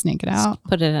to have to sneak it out.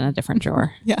 Put it in a different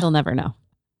drawer. He'll never know.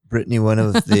 Brittany, one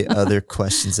of the other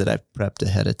questions that I prepped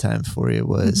ahead of time for you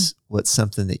was what's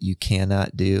something that you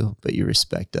cannot do, but you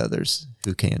respect others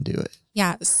who can do it?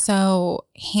 Yeah. So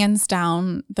hands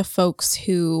down, the folks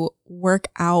who work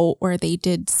out or they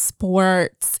did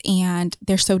sports and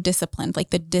they're so disciplined,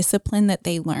 like the discipline that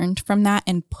they learned from that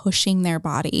and pushing their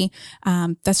body.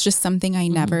 That's just something I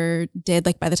never did.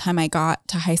 Like by the time I got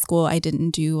to high school, I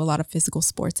didn't do a lot of physical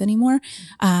sports anymore.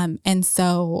 And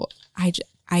so I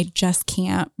just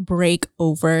can't break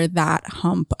over that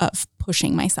hump of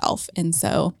pushing myself. And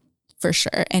so for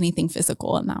sure, anything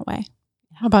physical in that way.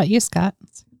 How about you, Scott?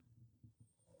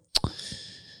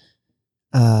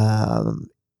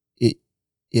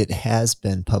 it has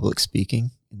been public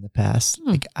speaking in the past.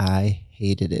 Like I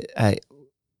hated it.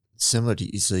 Similar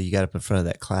to you, so you got up in front of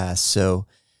that class. So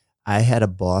I had a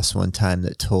boss one time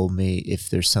that told me, if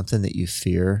there's something that you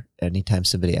fear, anytime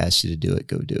somebody asks you to do it,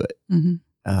 go do it.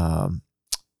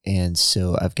 And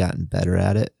so I've gotten better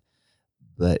at it.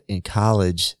 But in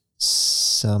college,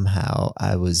 somehow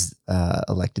I was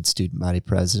elected student body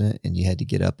president, and you had to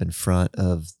get up in front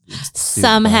of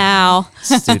student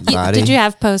body. Did you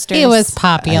have posters? It was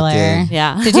popular. I did.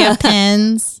 Yeah. Did you have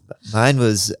pens? Mine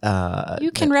was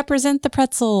You can represent the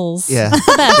pretzels. yeah.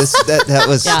 That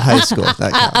was high school.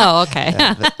 Okay.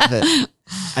 Yeah, but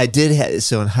I did have,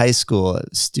 so in high school,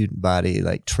 student body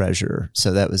like treasurer.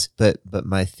 So that was, but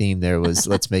my theme there was,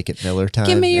 let's make it Miller time.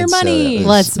 Give me your And so money. that was-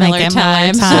 Let's make Miller it time.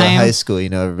 Miller So time. high school,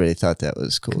 everybody thought that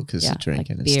was cool because Yeah, of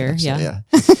drinking like and beer, stuff. So, yeah.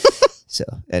 So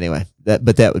anyway,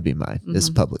 that would be mine. Is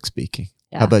public speaking.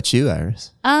 Yeah. How about you,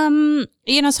 Iris? So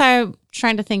I'm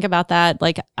trying to think about that.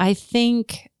 Like, I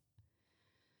think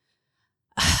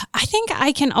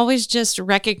I can always just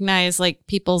recognize like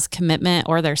people's commitment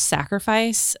or their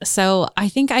sacrifice. So I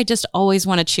think I just always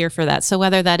want to cheer for that. So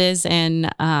whether that is in,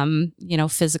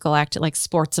 physical act, like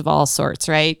sports of all sorts,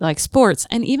 right? Like sports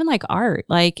and even like art,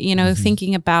 like,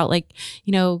 thinking about like,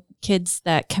 kids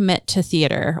that commit to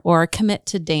theater or commit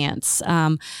to dance.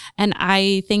 And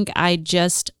I think I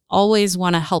just always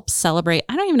want to help celebrate.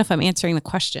 I don't even know if I'm answering the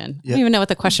question. I don't even know what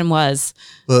the question was.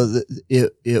 Well,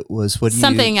 it was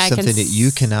Something that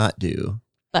you cannot do,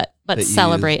 but that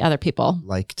celebrate other people.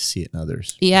 like to see it in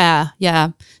others. Yeah,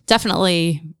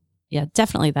 definitely. Yeah,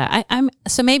 definitely that.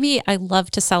 So maybe I love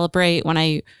to celebrate when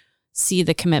I see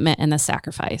the commitment and the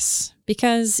sacrifice,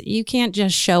 because you can't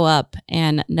just show up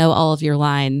and know all of your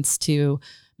lines to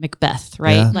Macbeth,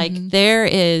 right? Yeah. Like there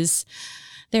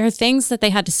are things that they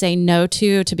had to say no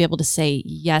to be able to say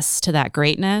yes to that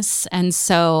greatness. And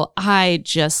so I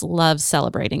just love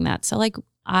celebrating that. So like,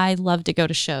 I love to go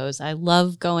to shows. I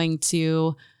love going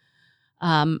to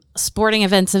sporting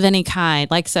events of any kind.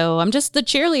 Like, so I'm just the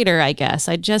cheerleader, I guess.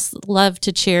 I just love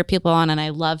to cheer people on, and I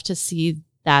love to see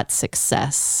that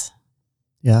success.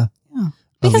 Yeah.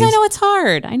 Because I know it's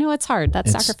hard. That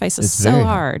sacrifice is it's so very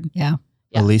hard. Yeah.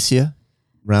 Yeah. Alicia,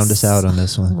 round us out on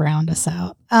this one. Round us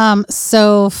out.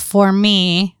 So for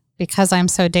me, because I'm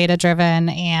so data driven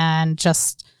and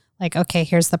just like, okay,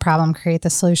 here's the problem, create the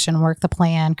solution, work the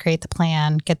plan, create the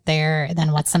plan, get there, and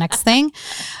then what's the next thing?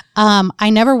 I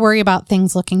never worry about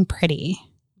things looking pretty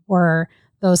or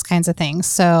those kinds of things.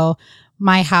 So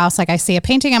my house, like I see a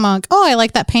painting, I'm like, oh, I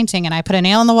like that painting. And I put a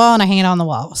nail on the wall and I hang it on the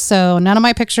wall. So none of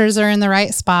my pictures are in the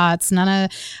right spots. I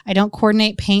don't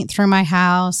coordinate paint through my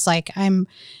house. Like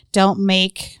don't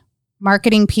make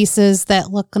marketing pieces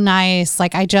that look nice.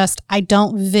 Like I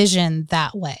don't vision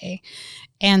that way.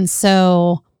 And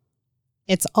so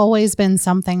it's always been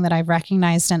something that I've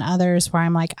recognized in others where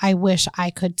I'm like, I wish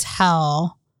I could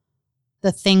tell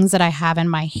the things that I have in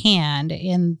my hand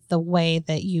in the way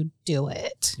that you do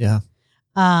it. Yeah.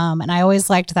 And I always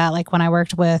liked that. Like when I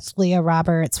worked with Leah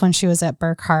Roberts, when she was at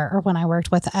Burkhart, or when I worked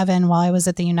with Evan while I was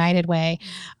at the United Way,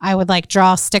 I would like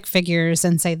draw stick figures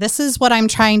and say, this is what I'm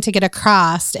trying to get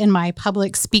across in my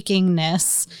public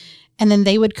speakingness. And then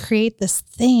they would create this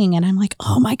thing. And I'm like,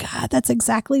 oh my God, that's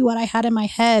exactly what I had in my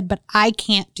head, but I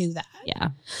can't do that. Yeah.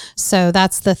 So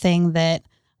that's the thing that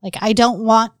like, I don't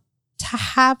want to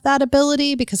have that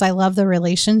ability, because I love the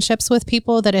relationships with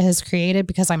people that it has created,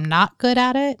 because I'm not good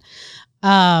at it.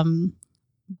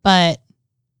 But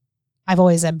I've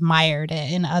always admired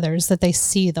it in others, that they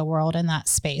see the world in that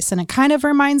space. And it kind of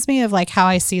reminds me of like how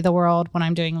I see the world when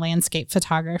I'm doing landscape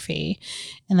photography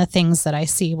and the things that I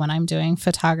see when I'm doing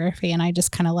photography. And I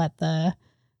just kind of let the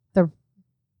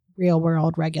real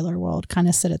world, regular world kind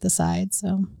of sit at the side.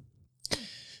 So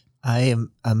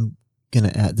I'm going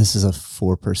to add, this is a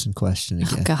 4-person question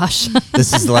again. Oh, gosh.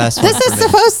 This is the last one. this is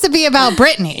supposed to be about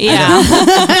Brittany. Yeah.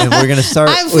 And we're going to start.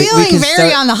 I'm feeling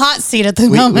very on the hot seat at the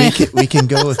moment. We can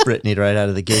go with Brittany right out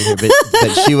of the gate here, but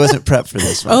she wasn't prepped for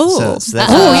this one. Oh. So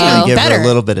that's Oh, why yeah. I'm going to give her Better. a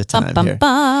little bit of time here.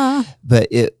 Ba. But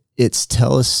it's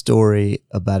tell a story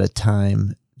about a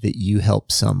time that you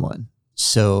helped someone.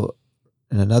 So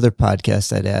in another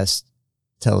podcast, I'd asked,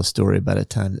 tell a story about a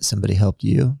time that somebody helped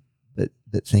you.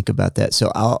 But think about that. So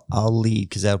I'll lead,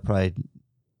 because you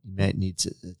might need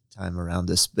time around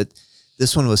this. But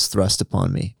this one was thrust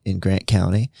upon me in Grant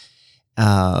County.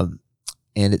 And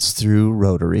it's through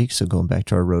Rotary. So going back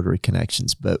to our Rotary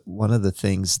connections. But one of the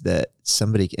things that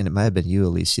somebody, and it might have been you,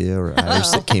 Alicia, or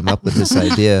Iris, that came up with this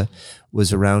idea,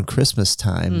 was around Christmas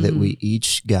time that we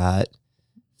each got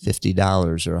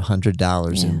 $50 or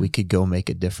 $100, and we could go make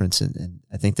a difference. And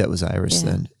I think that was Iris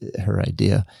then, her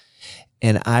idea.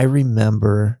 And I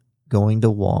remember going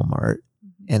to Walmart,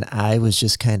 and I was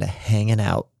just kind of hanging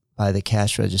out by the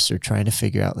cash register trying to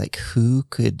figure out, like, who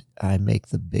could I make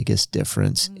the biggest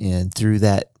difference in through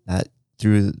that, not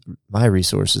through my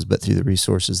resources, but through the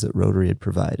resources that Rotary had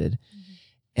provided.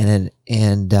 And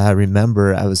I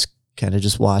remember I was kind of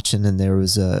just watching, and there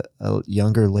was a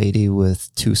younger lady with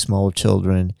 2 small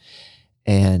children.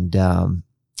 And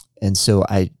so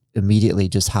I immediately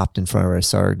just hopped in front of her. I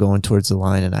saw her going towards the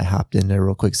line, and I hopped in there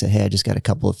real quick, said, "Hey, I just got a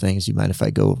couple of things. Do you mind if I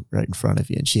go right in front of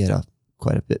you?" And she had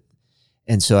quite a bit.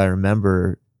 And so I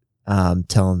remember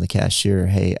telling the cashier,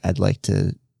 "Hey, I'd like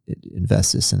to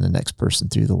invest this in the next person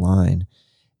through the line."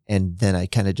 And then I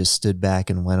kind of just stood back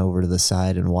and went over to the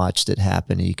side and watched it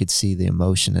happen. And you could see the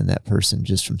emotion in that person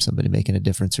just from somebody making a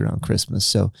difference around Christmas.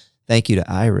 So thank you to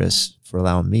Iris for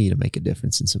allowing me to make a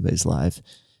difference in somebody's life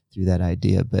through that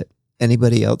idea. But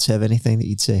anybody else have anything that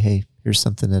you'd say, hey, here's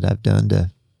something that I've done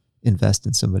to invest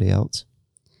in somebody else?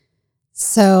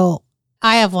 So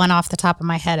I have one off the top of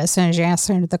my head. As soon as you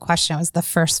answered the question, it was the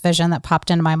first vision that popped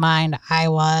into my mind. I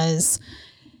was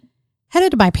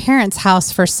headed to my parents'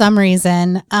 house for some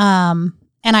reason. And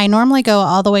I normally go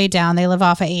all the way down. They live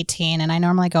off of 18, and I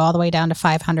normally go all the way down to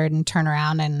 500 and turn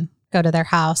around and go to their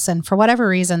house. And for whatever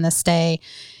reason this day,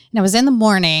 and it was in the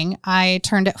morning, I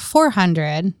turned at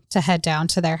 400 to head down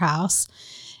to their house.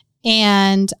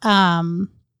 And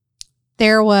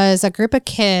there was a group of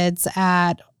kids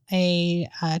at a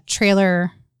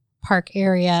trailer park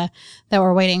area that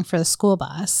were waiting for the school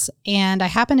bus. And I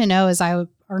happened to know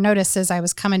notice as I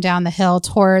was coming down the hill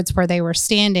towards where they were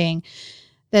standing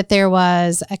that there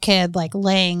was a kid like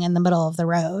laying in the middle of the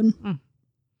road.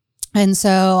 And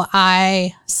so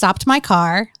I stopped my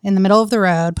car in the middle of the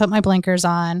road, put my blinkers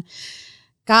on,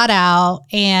 got out,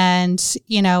 and,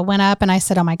 went up and I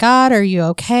said, "Oh my God, are you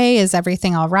okay? Is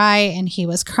everything all right?" And he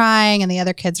was crying, and the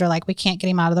other kids are like, "We can't get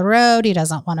him out of the road. He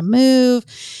doesn't want to move."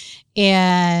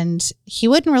 And he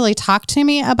wouldn't really talk to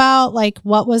me about like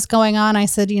what was going on. I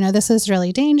said, "This is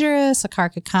really dangerous. A car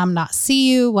could come, not see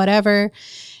you, whatever."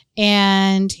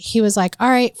 And he was like, "All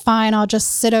right, fine. I'll just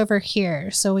sit over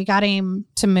here." So we got him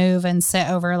to move and sit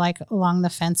over like along the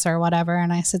fence or whatever.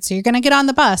 And I said, "So you're going to get on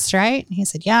the bus, right?" And he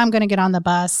said, "Yeah, I'm going to get on the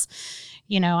bus.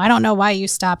 I don't know why you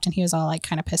stopped." And he was all like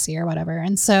kind of pissy or whatever.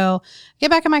 And so I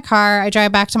get back in my car, I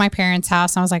drive back to my parents'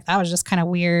 house. And I was like, that was just kind of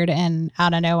weird and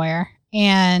out of nowhere.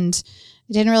 And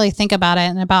I didn't really think about it.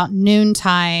 And about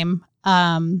noontime,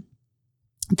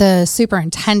 the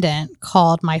superintendent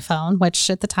called my phone, which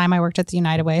at the time I worked at the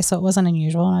United Way, so it wasn't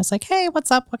unusual. And I was like, "Hey,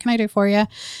 what's up? What can I do for you?"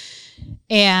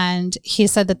 And he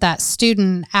said that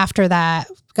student after that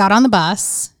got on the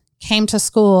bus, came to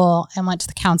school, and went to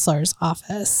the counselor's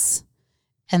office.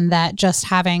 And that just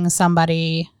having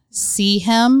somebody see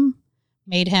him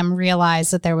made him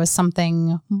realize that there was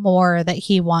something more that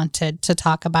he wanted to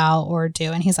talk about or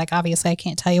do. And he's like, "Obviously, I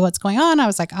can't tell you what's going on." I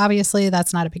was like, "Obviously,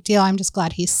 that's not a big deal. I'm just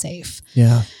glad he's safe."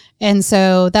 Yeah. And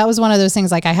so that was one of those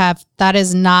things like that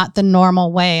is not the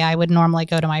normal way I would normally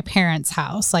go to my parents'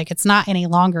 house. Like it's not any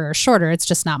longer or shorter. It's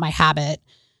just not my habit.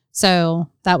 So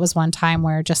that was one time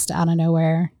where just out of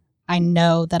nowhere, I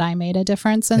know that I made a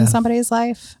difference in somebody's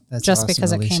life. That's just awesome,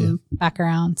 because Alicia. It came back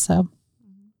around. So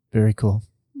very cool.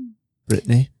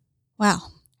 Brittany? Wow.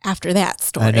 After that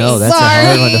story. I know, that's a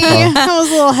hard one to follow. That was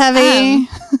a little heavy.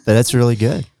 But that's really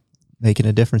good. Making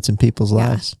a difference in people's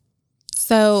lives.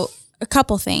 So a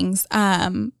couple things.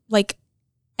 Like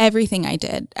everything I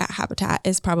did at Habitat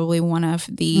is probably one of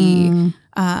the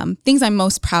things I'm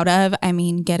most proud of. I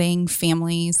mean, getting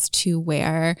families to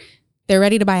where they're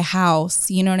ready to buy a house.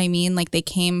 You know what I mean? Like they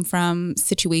came from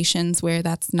situations where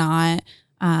that's not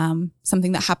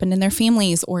something that happened in their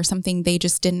families or something they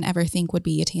just didn't ever think would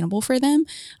be attainable for them.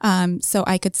 So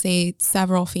I could say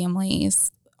several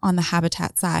families on the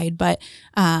Habitat side, but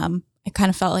I kind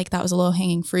of felt like that was a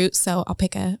low-hanging fruit. So I'll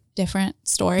pick a different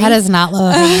story. That is not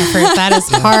low-hanging fruit. That is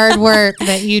hard work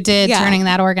that you did turning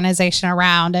that organization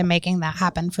around and making that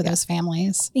happen for those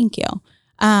families. Thank you.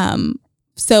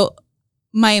 So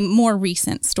my more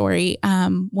recent story,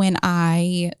 when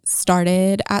I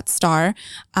started at Star,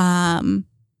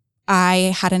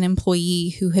 I had an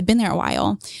employee who had been there a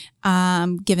while,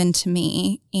 given to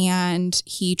me, and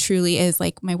he truly is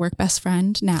like my work best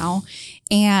friend now.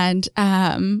 And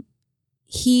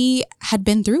he had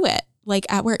been through it, like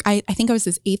at work. I think I was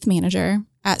his 8th manager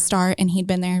at Star, and he'd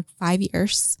been there 5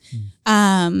 years.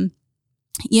 And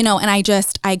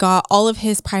I got all of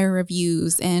his prior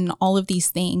reviews and all of these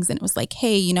things. And it was like,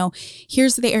 hey,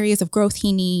 here's the areas of growth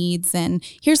he needs and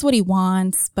here's what he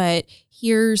wants, but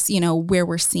here's, where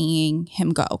we're seeing him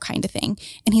go kind of thing.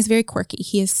 And he's very quirky.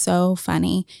 He is so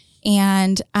funny.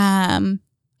 And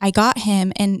I got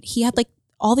him, and he had like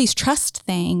all these trust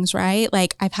things, right?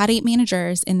 Like I've had 8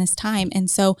 managers in this time. And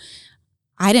so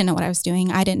I didn't know what I was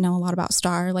doing. I didn't know a lot about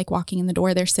Star, like walking in the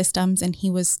door, their systems. And he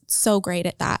was so great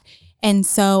at that. And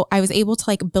so I was able to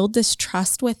like build this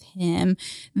trust with him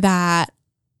that,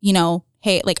 you know,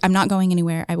 hey, like I'm not going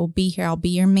anywhere. I will be here. I'll be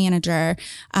your manager.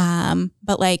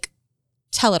 But like,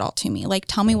 tell it all to me. Like,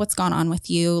 tell me what's gone on with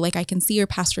you. Like, I can see your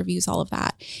past reviews, all of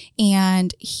that.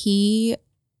 And he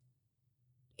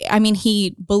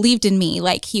believed in me.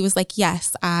 Like, he was like,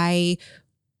 yes, I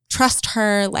trust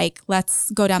her. Like, let's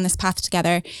go down this path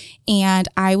together. And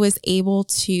I was able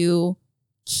to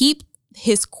keep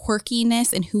his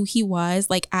quirkiness and who he was,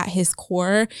 like at his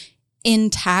core,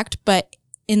 intact, but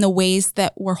in the ways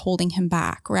that were holding him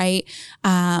back, right?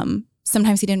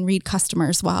 Sometimes he didn't read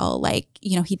customers well. Like,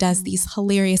 you know, he does these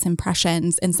hilarious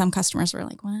impressions, and some customers were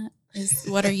like,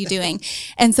 what are you doing?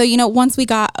 And so, you know, once we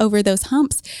got over those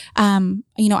humps,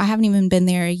 you know, I haven't even been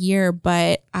there a year,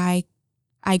 but I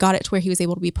got it to where he was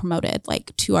able to be promoted,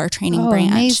 like to our training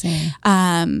branch. Amazing.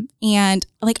 And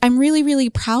like, I'm really, really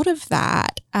proud of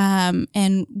that.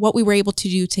 And what we were able to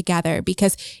do together,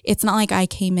 because it's not like I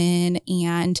came in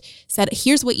and said,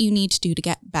 here's what you need to do to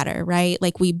get better, right?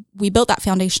 Like we built that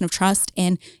foundation of trust,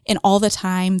 and in all the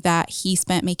time that he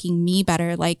spent making me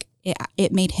better, like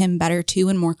it made him better too,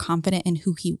 and more confident in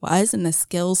who he was and the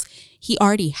skills he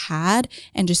already had,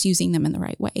 and just using them in the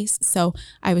right ways. So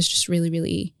I was just really,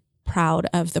 really proud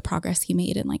of the progress he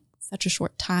made in like such a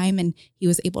short time, and he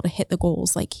was able to hit the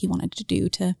goals like he wanted to do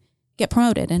to get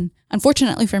promoted. And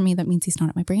unfortunately for me, that means he's not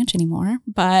at my branch anymore,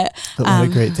 but what a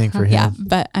great thing for him. Yeah,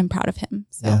 but I'm proud of him.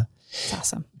 So yeah. It's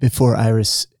awesome. Before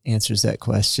Iris answers that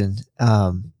question,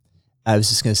 I was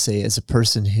just going to say, as a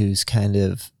person who's kind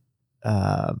of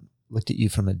looked at you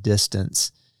from a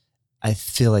distance, I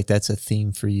feel like that's a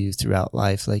theme for you throughout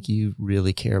life. Like, you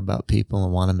really care about people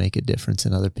and want to make a difference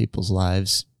in other people's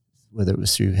lives, whether it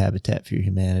was through Habitat for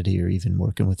Humanity or even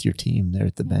working with your team there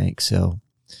at the bank. So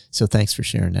thanks for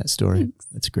sharing that story. Thanks.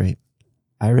 That's great.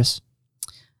 Iris?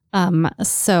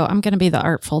 So I'm going to be the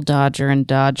artful dodger and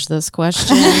dodge this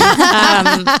question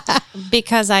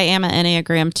because I am an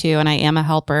Enneagram 2 and I am a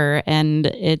helper, and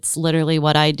it's literally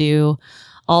what I do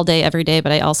all day, every day,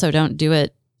 but I also don't do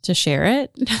it to share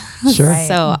it. Sure. Right.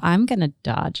 So I'm going to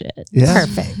dodge it. Yeah.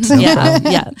 Perfect.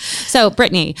 Yeah. So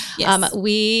Brittany, Yes.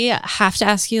 we have to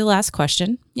ask you the last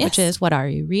question, Yes. which is, what are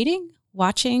you reading,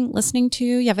 watching, listening to?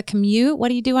 You have a commute. What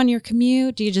do you do on your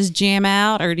commute? Do you just jam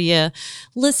out, or do you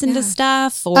listen to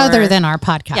stuff? Or Other than our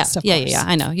podcast, of yeah, course.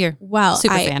 I know you're Well,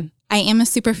 super fan. I am a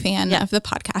super fan of the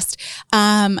podcast.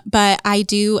 But I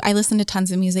listen to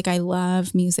tons of music. I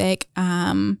love music.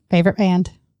 Favorite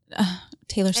band?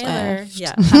 Taylor Swift.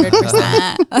 Yeah.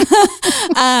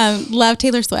 100%. Love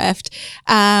Taylor Swift.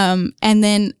 And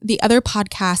then the other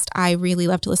podcast I really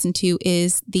love to listen to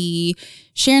is the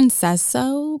Sharon Says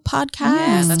So podcast.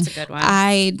 Yeah, that's a good one.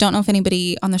 I don't know if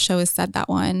anybody on the show has said that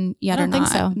one yet I or don't think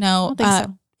not. so. No. I don't think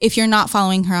so. If you're not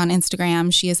following her on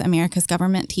Instagram, she is America's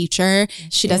government teacher.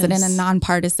 She does it in a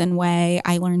nonpartisan way.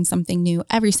 I learn something new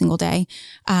every single day.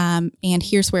 And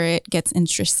here's where it gets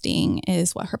interesting,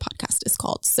 is what her podcast is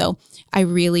called. So I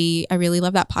really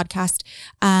love that podcast.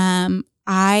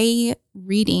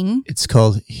 It's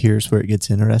called Here's Where It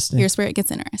Gets Interesting. Here's where it gets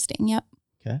interesting. Yep.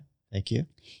 Okay. Thank you.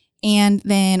 And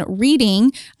then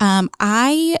reading,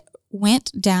 I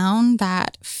went down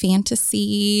that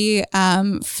fantasy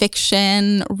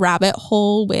fiction rabbit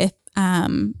hole with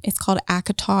it's called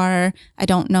ACOTAR. I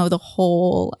don't know the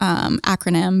whole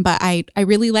acronym, but I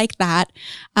really like that.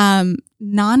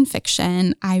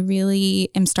 Nonfiction, I really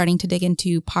am starting to dig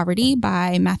into Poverty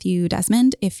by Matthew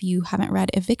Desmond. If you haven't read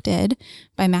Evicted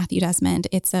by Matthew Desmond,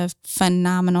 it's a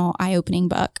phenomenal, eye-opening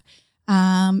book.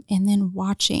 And then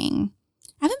watching.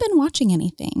 I haven't been watching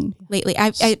anything lately.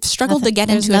 I've struggled to get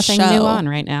into a show. There's nothing new on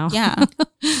right now. Yeah.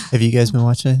 Have you guys been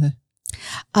watching anything?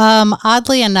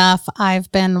 Oddly enough,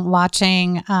 I've been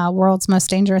watching World's Most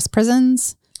Dangerous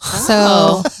Prisons.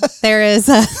 So there is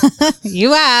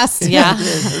you asked. Yeah.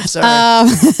 Sorry.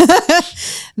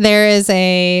 There is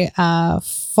a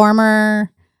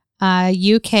former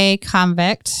UK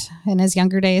convict. In his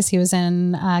younger days, he was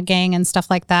in a gang and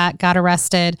stuff like that, got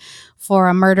arrested for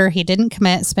a murder he didn't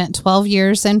commit, spent 12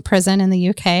 years in prison in the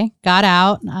UK, got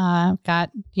out, got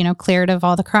cleared of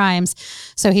all the crimes.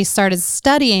 So he started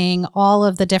studying all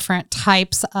of the different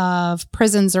types of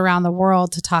prisons around the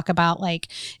world to talk about, like,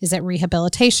 is it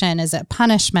rehabilitation? Is it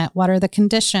punishment? What are the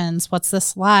conditions? What's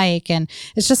this like? And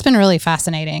it's just been really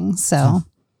fascinating. So,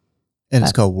 and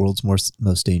it's called World's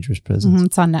Most Dangerous Prisons.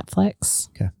 It's on Netflix.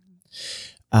 Okay.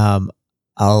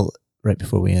 I'll right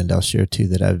before we end, I'll share 2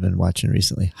 that I've been watching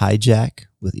recently. Hijack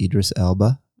with Idris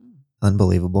Elba.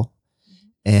 Unbelievable.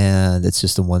 And it's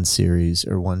just a 1 series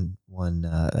or one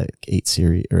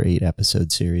 8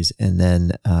 episode series. And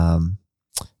then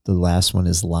the last one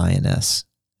is Lioness,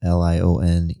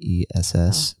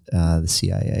 Lioness, the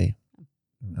CIA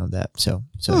around that. So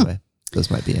anyway, those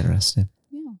might be interesting.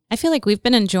 I feel like we've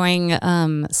been enjoying,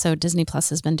 so Disney Plus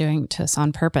has been doing to us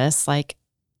on purpose, like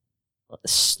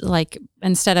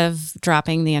instead of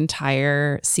dropping the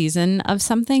entire season of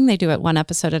something, they do it 1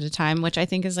 episode at a time, which I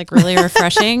think is like really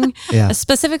refreshing. Yeah.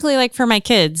 Specifically like for my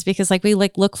kids, because like we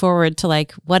like look forward to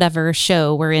like whatever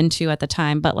show we're into at the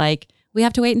time, but like we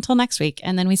have to wait until next week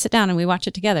and then we sit down and we watch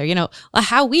it together, you know,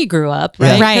 how we grew up,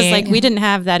 right? Because like we didn't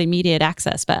have that immediate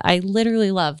access, but I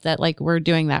literally love that like we're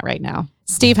doing that right now.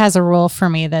 Steve has a rule for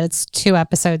me that it's 2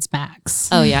 episodes max.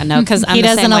 Oh yeah, no, because he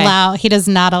does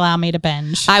not allow me to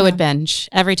binge. I would binge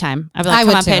every time. I'd be like,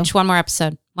 come on, Paige, 1 more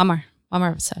episode, one more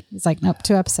episode. He's like, nope,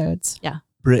 2 episodes. Yeah.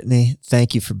 Brittany,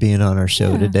 thank you for being on our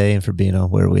show today and for being on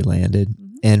Where We Landed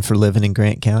and for living in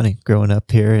Grant County, growing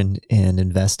up here and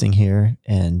investing here.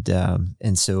 And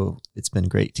so it's been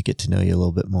great to get to know you a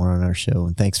little bit more on our show.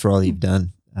 And thanks for all you've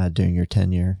done during your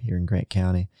tenure here in Grant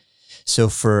County. So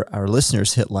for our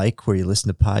listeners, hit like where you listen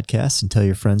to podcasts and tell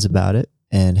your friends about it,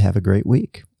 and have a great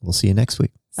week. We'll see you next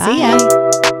week. Bye. See ya.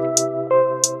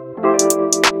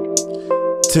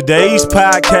 Today's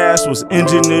podcast was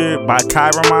engineered by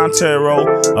Kyra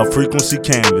Montero of Frequency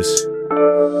Canvas.